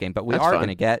podcast game, but we That's are fine. going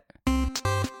to get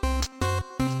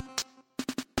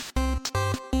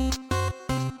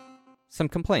some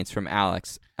complaints from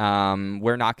Alex.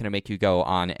 We're not going to make you go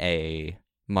on a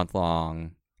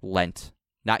month-long Lent.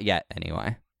 Not yet,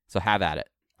 anyway. So have at it.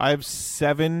 I have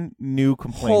 7 new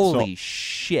complaints. Holy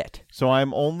shit. So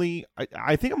I'm only,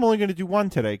 I think I'm only going to do 1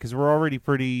 today because we're already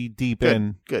pretty deep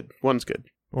in. Good. One's good.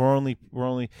 We're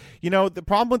only, you know, the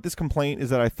problem with this complaint is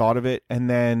that I thought of it and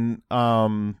then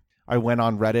I went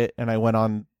on Reddit and I went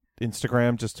on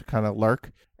Instagram just to kind of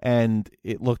lurk, and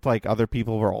it looked like other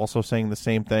people were also saying the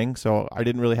same thing. So I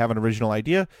didn't really have an original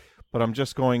idea, but I'm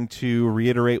just going to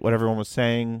reiterate what everyone was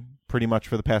saying pretty much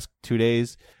for the past 2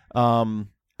 days.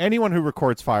 Anyone who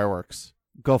records fireworks,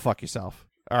 go fuck yourself.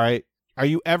 All right. Are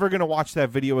you ever going to watch that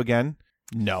video again?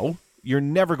 No. You're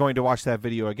never going to watch that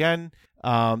video again.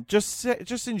 Just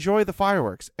enjoy the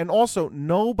fireworks. And also,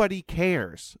 nobody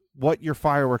cares what your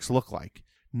fireworks look like.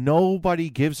 Nobody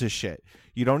gives a shit.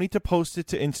 You don't need to post it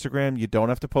to Instagram. You don't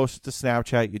have to post it to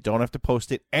Snapchat. You don't have to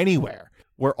post it anywhere.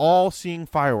 We're all seeing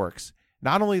fireworks.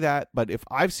 Not only that, but if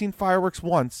I've seen fireworks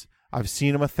once, I've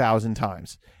seen them 1,000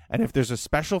 times. And if there's a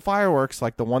special fireworks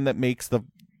like the one that makes the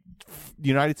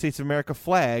United States of America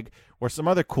flag or some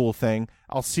other cool thing,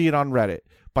 I'll see it on Reddit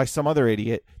by some other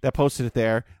idiot that posted it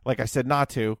there. Like I said not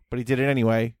to, but he did it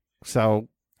anyway. So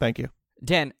thank you.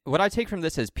 Dan, what I take from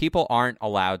this is people aren't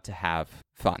allowed to have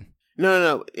fun.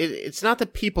 No. It's not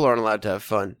that people aren't allowed to have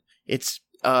fun. It's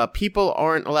people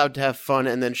aren't allowed to have fun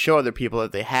and then show other people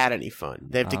that they had any fun.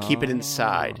 They have to keep it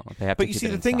inside. But you see,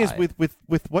 the thing is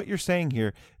with what you're saying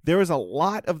here, there is a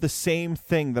lot of the same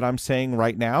thing that I'm saying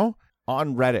right now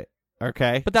on Reddit.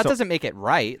 Okay, but that doesn't make it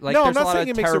right. Like, no, there's I'm a not lot saying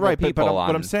of it makes it right. But people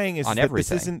what I'm saying is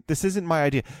that this isn't my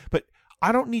idea. But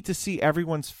I don't need to see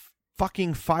everyone's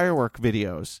fucking firework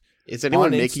videos. Is anyone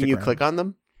on making you Instagram. click on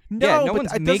them? No, Yeah, no but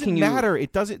one's it making doesn't you- matter.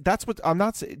 It doesn't. That's what I'm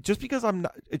not. Just because I'm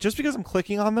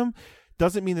clicking on them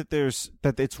doesn't mean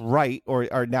that it's right,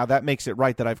 or now that makes it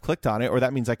right that I've clicked on it, or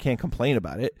that means I can't complain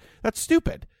about it. That's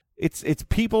stupid. It's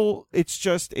people. It's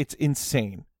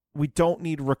insane. We don't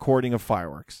need a recording of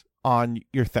fireworks on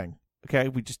your thing. Okay,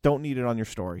 we just don't need it on your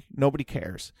story. Nobody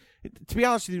cares. To be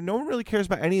honest with you, no one really cares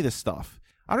about any of this stuff.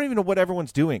 I don't even know what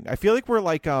everyone's doing. I feel like we're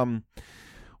like,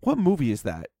 what movie is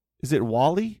that? Is it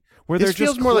WALL-E? Where This they're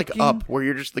feels just more like clicking? Up, where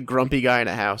you're just the grumpy guy in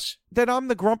a house. Then I'm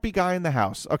the grumpy guy in the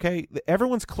house. Okay,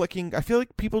 everyone's clicking. I feel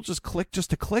like people just click just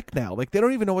to click now. Like they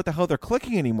don't even know what the hell they're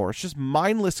clicking anymore. It's just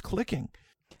mindless clicking.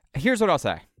 Here's what I'll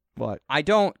say. What? I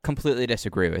don't completely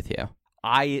disagree with you.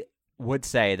 I would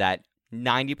say that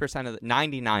 99% of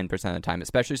the time,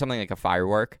 especially something like a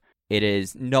firework, it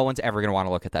is no one's ever going to want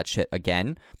to look at that shit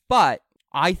again. But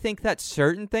I think that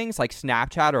certain things like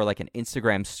Snapchat or like an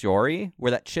Instagram story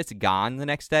where that shit's gone the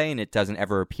next day and it doesn't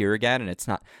ever appear again, and it's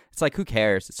like, who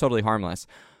cares? It's totally harmless.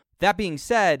 That being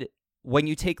said, when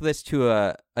you take this to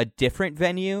a different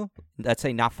venue, let's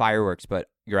say not fireworks, but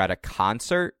you're at a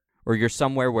concert or you're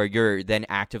somewhere where you're then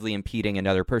actively impeding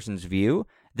another person's view,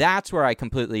 that's where I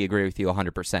completely agree with you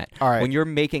 100%. All right. When you're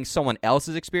making someone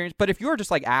else's experience, but if you're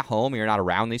just like at home and you're not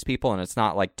around these people and it's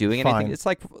not like doing Fine. anything, it's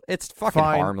like, it's fucking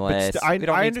Fine, harmless. but We don't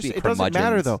I need to be understand. It doesn't matter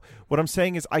curmudgeons. though. What I'm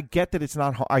saying is, I get that it's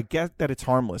not. I get that it's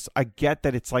harmless. I get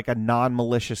that it's like a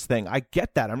non-malicious thing. I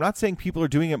get that. I'm not saying people are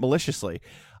doing it maliciously.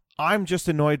 I'm just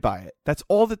annoyed by it. That's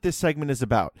all that this segment is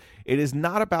about. It is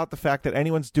not about the fact that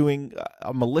anyone's doing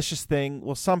a malicious thing.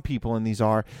 Well, some people in these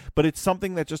are, but it's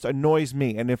something that just annoys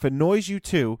me. And if it annoys you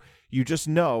too, you just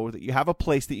know that you have a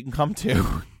place that you can come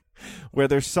to where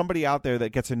there's somebody out there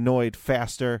that gets annoyed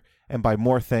faster and by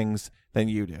more things than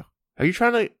you do. Are you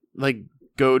trying to like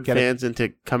goad Get it? fans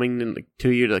into coming in, like, to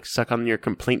you to like suck on your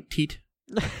complaint teat?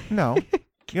 No,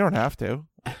 you don't have to.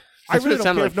 I That's what really it don't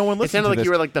sounded care like. if no one It listens sounded to like this.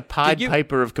 you were like the Pied you-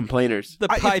 Piper of complainers. The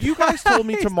If pipe. you guys told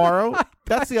me tomorrow,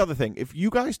 that's the other thing. If you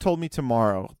guys told me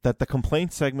tomorrow that the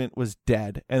complaint segment was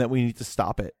dead and that we need to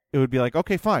stop it, it would be like,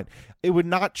 okay, fine. It would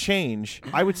not change.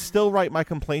 I would still write my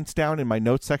complaints down in my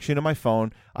notes section of my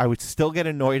phone. I would still get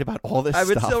annoyed about all this I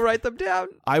would stuff. still write them down.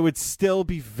 I would still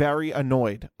be very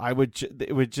annoyed.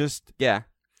 It would just, Yeah.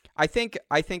 I think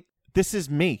this is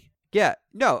me. yeah,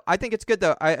 no, I think it's good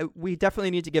though. We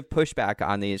definitely need to give pushback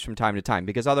on these from time to time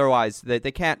because otherwise they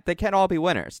can't all be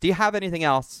winners. Do you have anything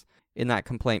else in that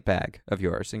complaint bag of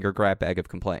yours, in your grab bag of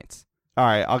complaints? All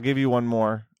right, I'll give you one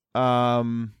more. All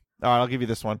right, I'll give you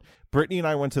this one. Brittany and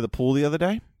I went to the pool the other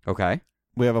day. Okay.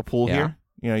 We have a pool Yeah. here.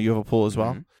 You know, you have a pool as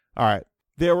well. Mhm. All right.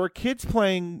 There were kids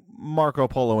playing Marco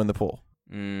Polo in the pool.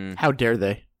 Mm. How dare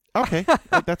they? Okay,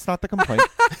 that's not the complaint.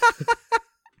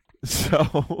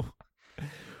 So,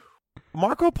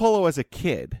 Marco Polo as a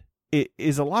kid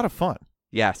is a lot of fun,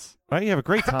 Yes. right? You have a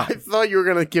great I time. thought you were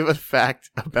going to give a fact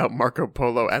about Marco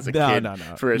Polo as a kid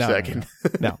for a second.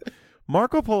 No.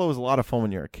 Marco Polo is a lot of fun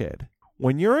when you're a kid.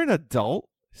 When you're an adult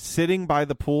sitting by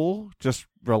the pool just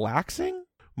relaxing,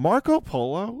 Marco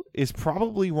Polo is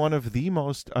probably one of the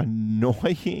most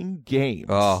annoying games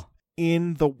Oh.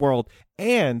 in the world.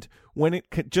 And when it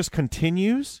just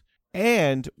continues,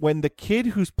 and when the kid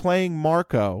who's playing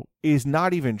Marco is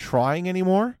not even trying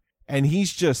anymore, and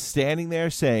he's just standing there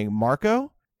saying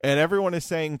Marco, and everyone is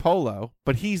saying Polo,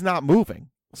 but he's not moving.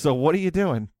 So what are you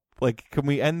doing? Like, can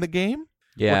we end the game? Or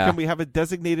Yeah. can we have a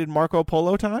designated Marco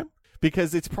Polo time?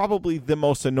 Because it's probably the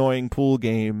most annoying pool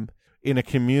game in a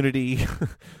community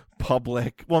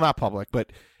public, well, not public,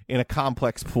 but in a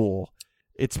complex pool.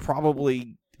 It's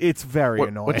very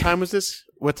annoying. What time was this?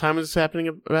 What time was this happening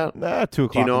about? 2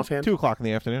 o'clock. Do you know offhand? 2 o'clock in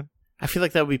the afternoon. I feel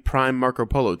like that would be prime Marco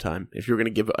Polo time if you were going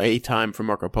to give a time for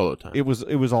Marco Polo time. It was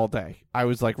all day. I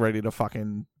was like ready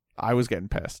to I was getting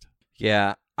pissed.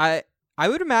 Yeah. I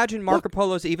would imagine Marco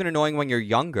Polo's even annoying when you're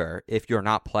younger if you're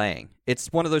not playing.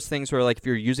 It's one of those things where like if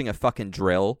you're using a fucking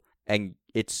drill and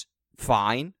it's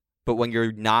fine, but when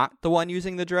you're not the one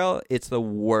using the drill, it's the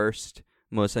worst,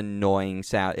 most annoying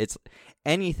sound. It's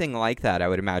anything like that, I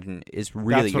would imagine, is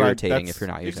really irritating if you're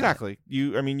not using it. exactly.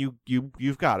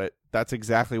 You've got it. That's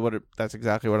exactly what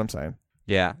I'm saying.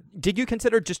 Yeah. Did you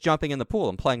consider just jumping in the pool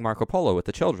and playing Marco Polo with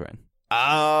the children?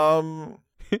 Yeah.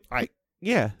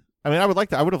 I mean, I would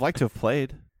have liked to have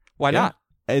played. Why Yeah.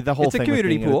 not? The whole It's a thing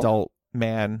community with being pool. an adult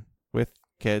man with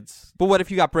kids. But what if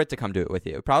you got Britt to come do it with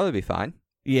you? It'd probably be fine.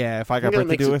 Yeah, if I got think Britt to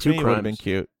that do it makes with it me, two it would have been crimes.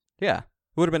 cute. Yeah. It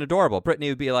would have been adorable. Brittany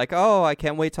would be like, oh, I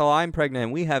can't wait till I'm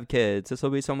pregnant. We have kids. This will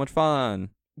be so much fun.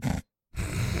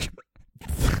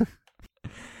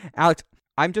 Alex,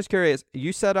 I'm just curious.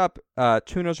 You set up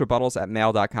Tuno's rebuttals at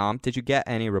mail.com. Did you get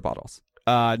any rebuttals?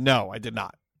 No, I did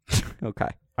not. Okay.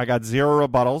 I got 0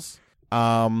 rebuttals.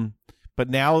 But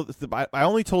now I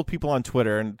only told people on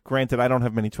Twitter, and granted, I don't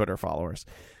have many Twitter followers.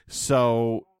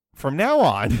 So from now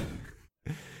on,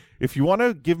 if you want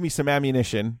to give me some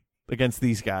ammunition against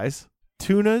these guys,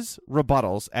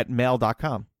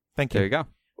 tunasrebuttals@mail.com. Thank you. There you go.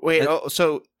 Wait,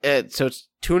 so it's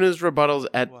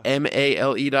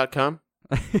tunasrebuttals@male.com?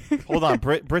 Hold on,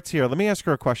 Brit's here. Let me ask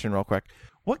her a question real quick.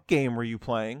 What game were you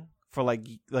playing for like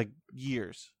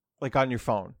years, like on your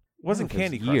phone? It wasn't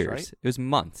Candy Crush, years. right? It was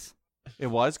months. It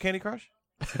was Candy Crush?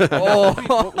 Oh,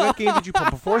 What game did you play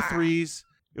before Threes?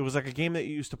 It was like a game that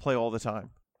you used to play all the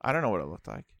time. I don't know what it looked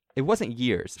like. it wasn't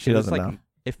years. She It was doesn't like, know.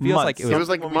 It feels like Months. it was.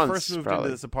 like when months, we first moved probably.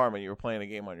 into this apartment. You were playing a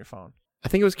game on your phone. I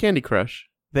think it was Candy Crush.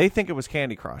 They think it was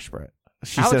Candy Crush, Britt.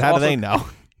 She Alex said, "How do also- they know?"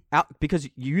 Because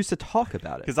you used to talk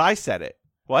about it. Because I said it.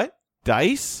 What?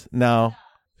 Dice? No.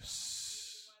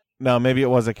 No, maybe it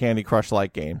was a Candy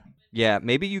Crush-like game. Yeah,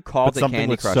 maybe you called But it something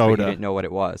Candy with Crush, but you soda. didn't know what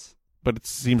it was. But it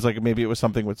seems like maybe it was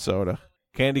something with soda.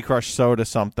 Candy Crush soda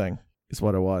something is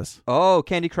what it was. Oh,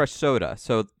 Candy Crush Soda.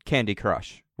 So Candy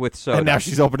Crush with soda. And now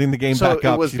she's opening the game So back it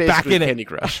up. was She's back basically in Candy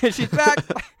Crush. She's back.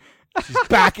 She's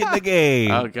back in the game.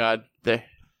 Oh God, There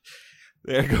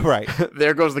you go. Right.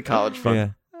 there goes the college fund. Yeah.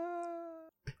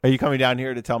 Are you coming down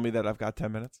here to tell me that I've got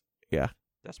 10 minutes? Yeah.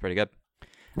 That's pretty good.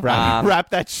 Wrap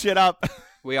that shit up.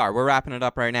 We are. We're wrapping it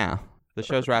up right now. The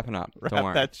show's wrapping up. Don't Wrap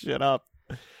worry. that shit up.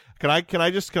 Can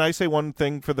I say one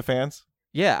thing for the fans?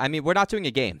 Yeah, I mean, we're not doing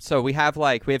a game, so we have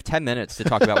 10 minutes to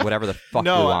talk about whatever the fuck we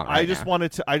want. I just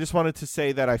wanted to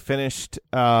say that I finished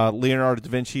Leonardo da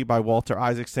Vinci by Walter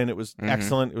Isaacson. It was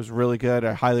excellent. It was really good.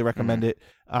 I highly recommend it.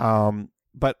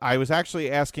 But I was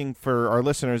actually asking for our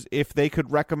listeners if they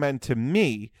could recommend to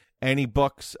me any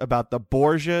books about the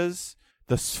Borgias,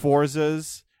 the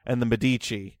Sforzas, and the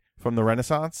Medici from the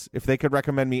Renaissance. If they could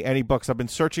recommend me any books. I've been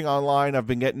searching online. I've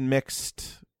been getting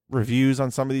mixed reviews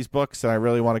on some of these books, and I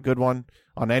really want a good one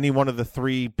on any one of the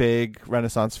three big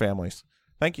Renaissance families.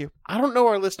 Thank you. I don't know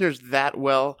our listeners that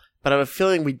well, but I have a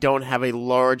feeling we don't have a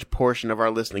large portion of our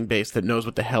listening base that knows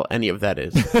what the hell any of that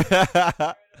is.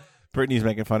 Brittany's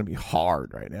making fun of me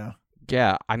hard right now.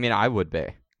 Yeah, I mean, I would be.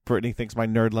 Brittany thinks my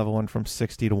nerd level went from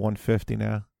 60 to 150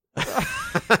 now.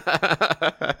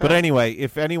 But anyway,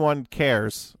 if anyone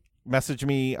cares,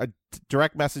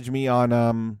 direct message me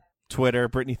on Twitter.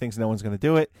 Brittany thinks no one's going to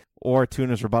do it. Or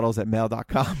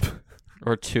tunasrebuttals@mail.com.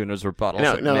 Or Tuna's Rebuttals.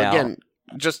 No, at Mail. again,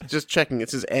 just checking. It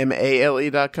says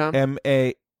MALE.com.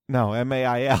 MAIL.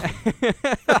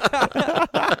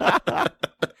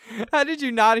 How did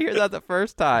you not hear that the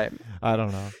first time? I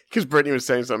don't know. Because Brittany was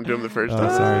saying something to him the first Oh, time.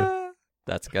 sorry.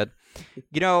 That's good.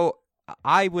 You know,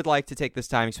 I would like to take this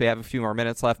time because we have a few more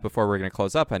minutes left before we're going to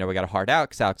close up. I know we got a hard out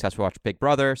because Alex has to watch Big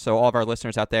Brother. So all of our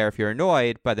listeners out there, if you're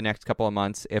annoyed by the next couple of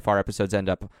months, if our episodes end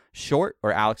up short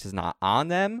or Alex is not on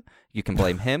them, you can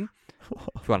blame him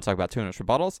if you want to talk about Tuna's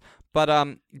Rebuttals.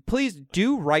 But please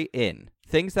do write in.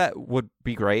 Things that would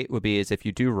be great would be is if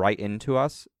you do write into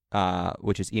us,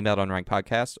 which is emailed on Rank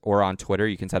Podcast, or on Twitter.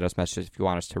 You can send us messages if you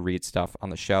want us to read stuff on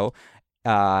the show.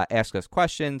 Ask us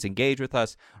questions, engage with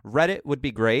us. Reddit would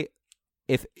be great.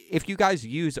 If you guys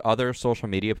use other social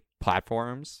media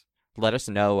platforms, let us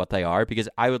know what they are, because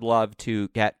I would love to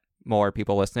get more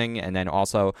people listening. And then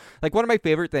also, one of my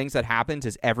favorite things that happens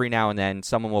is every now and then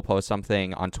someone will post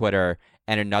something on Twitter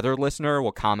and another listener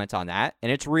will comment on that.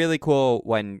 And it's really cool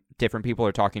when different people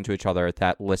are talking to each other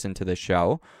that listen to the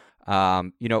show.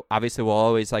 Obviously we'll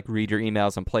always read your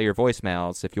emails and play your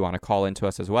voicemails if you want to call into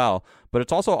us as well. But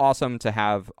it's also awesome to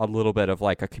have a little bit of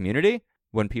a community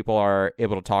when people are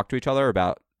able to talk to each other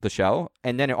about the show.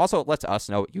 And then it also lets us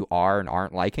know what you are and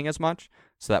aren't liking as much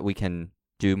so that we can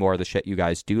do more of the shit you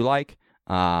guys do like.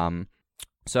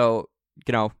 So,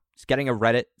 getting a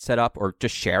Reddit set up or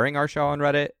just sharing our show on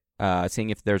Reddit,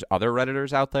 seeing if there's other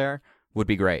Redditors out there would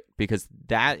be great, because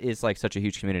that is such a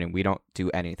huge community and we don't do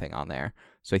anything on there.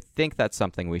 So I think that's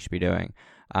something we should be doing.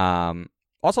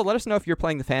 Also, let us know if you're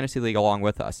playing the Fantasy League along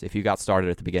with us, if you got started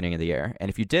at the beginning of the year. And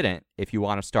if you didn't, if you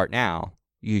want to start now,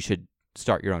 you should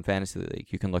start your own Fantasy League.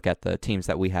 You can look at the teams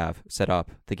that we have set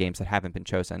up, the games that haven't been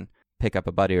chosen, pick up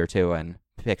a buddy or two and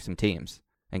pick some teams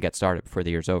and get started before the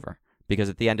year's over. Because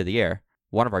at the end of the year,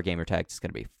 one of our gamer tags is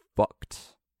going to be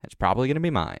fucked. It's probably going to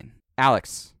be mine.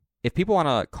 Alex, if people want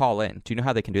to call in, do you know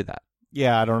how they can do that?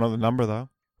 Yeah, I don't know the number, though.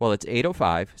 Well, it's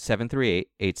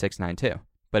 805-738-8692.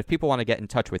 But if people want to get in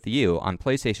touch with you on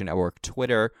PlayStation Network,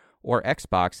 Twitter, or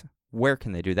Xbox, where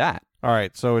can they do that? All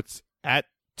right, so it's at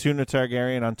Tuna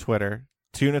Targaryen on Twitter,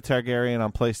 Tuna Targaryen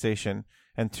on PlayStation,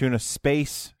 and Tuna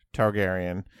Space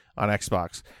Targaryen on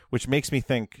Xbox, which makes me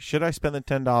think, should I spend the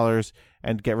 $10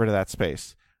 and get rid of that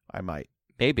space? I might.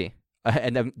 Maybe.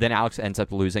 And then Alex ends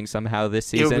up losing somehow this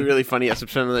It season. would be really funny. I have to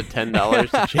spend another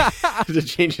 $10 to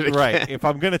change it again. Right. If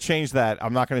I'm going to change that,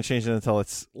 I'm not going to change it until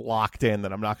it's locked in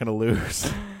that I'm not going to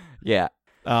lose. Yeah.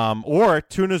 Or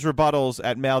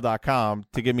tunasrebuttals@mail.com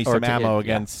to give me Or some to- ammo yeah.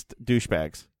 against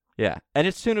douchebags. Yeah. And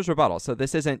it's Tuner's Rebuttal. So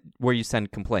this isn't where you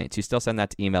send complaints. You still send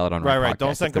that to email at Unranked Right. Podcast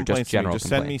Don't if send they're complaints to me. general Just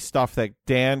send me stuff that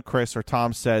Dan, Chris, or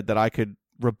Tom said that I could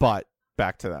rebut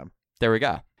back to them. There we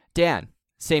go. Dan,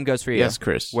 same goes for you. Yes,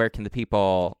 Chris. Where can the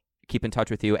people keep in touch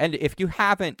with you? And if you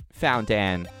haven't found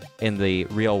Dan in the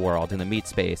real world, in the meat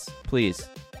space, please,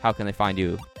 how can they find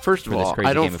you? First of for this all, crazy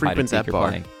I don't game of hide and frequent seek that you're bar.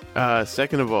 playing?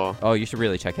 Second of all, Oh, you should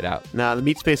really check it out. nah, the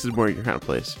meat space is more your kind of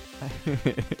place.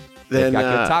 They've Then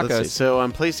got good let's tacos. see. So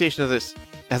on PlayStation,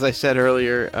 as I said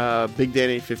earlier, Big Dan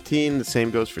 815. The same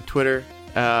goes for Twitter,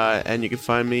 and you can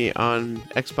find me on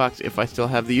Xbox if I still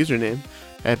have the username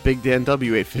at Big Dan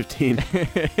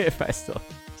W815. If I still.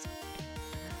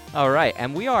 All right,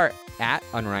 and we are at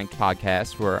Unranked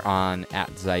Podcast. We're on at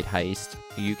Zeitgeist.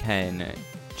 You can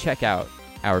check out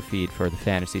our feed for the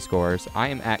fantasy scores. I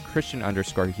am at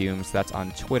Christian_Humes. That's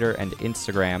on Twitter and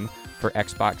Instagram. For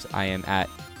Xbox, I am at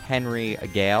Henry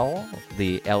Gale.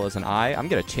 The L is an I. I'm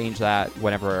going to change that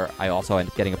whenever I also end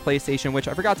up getting a PlayStation, which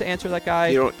I forgot to answer that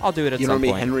guy. I'll do it at You some don't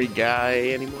mean point. Henry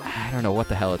Guy anymore? I don't know what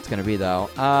the hell it's going to be,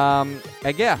 though. And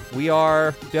yeah, we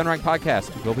are the Unranked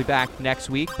Podcast. We'll be back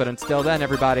next week, but until then,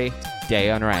 everybody, stay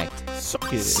unranked.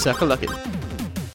 Suck it. Suck a luckin'.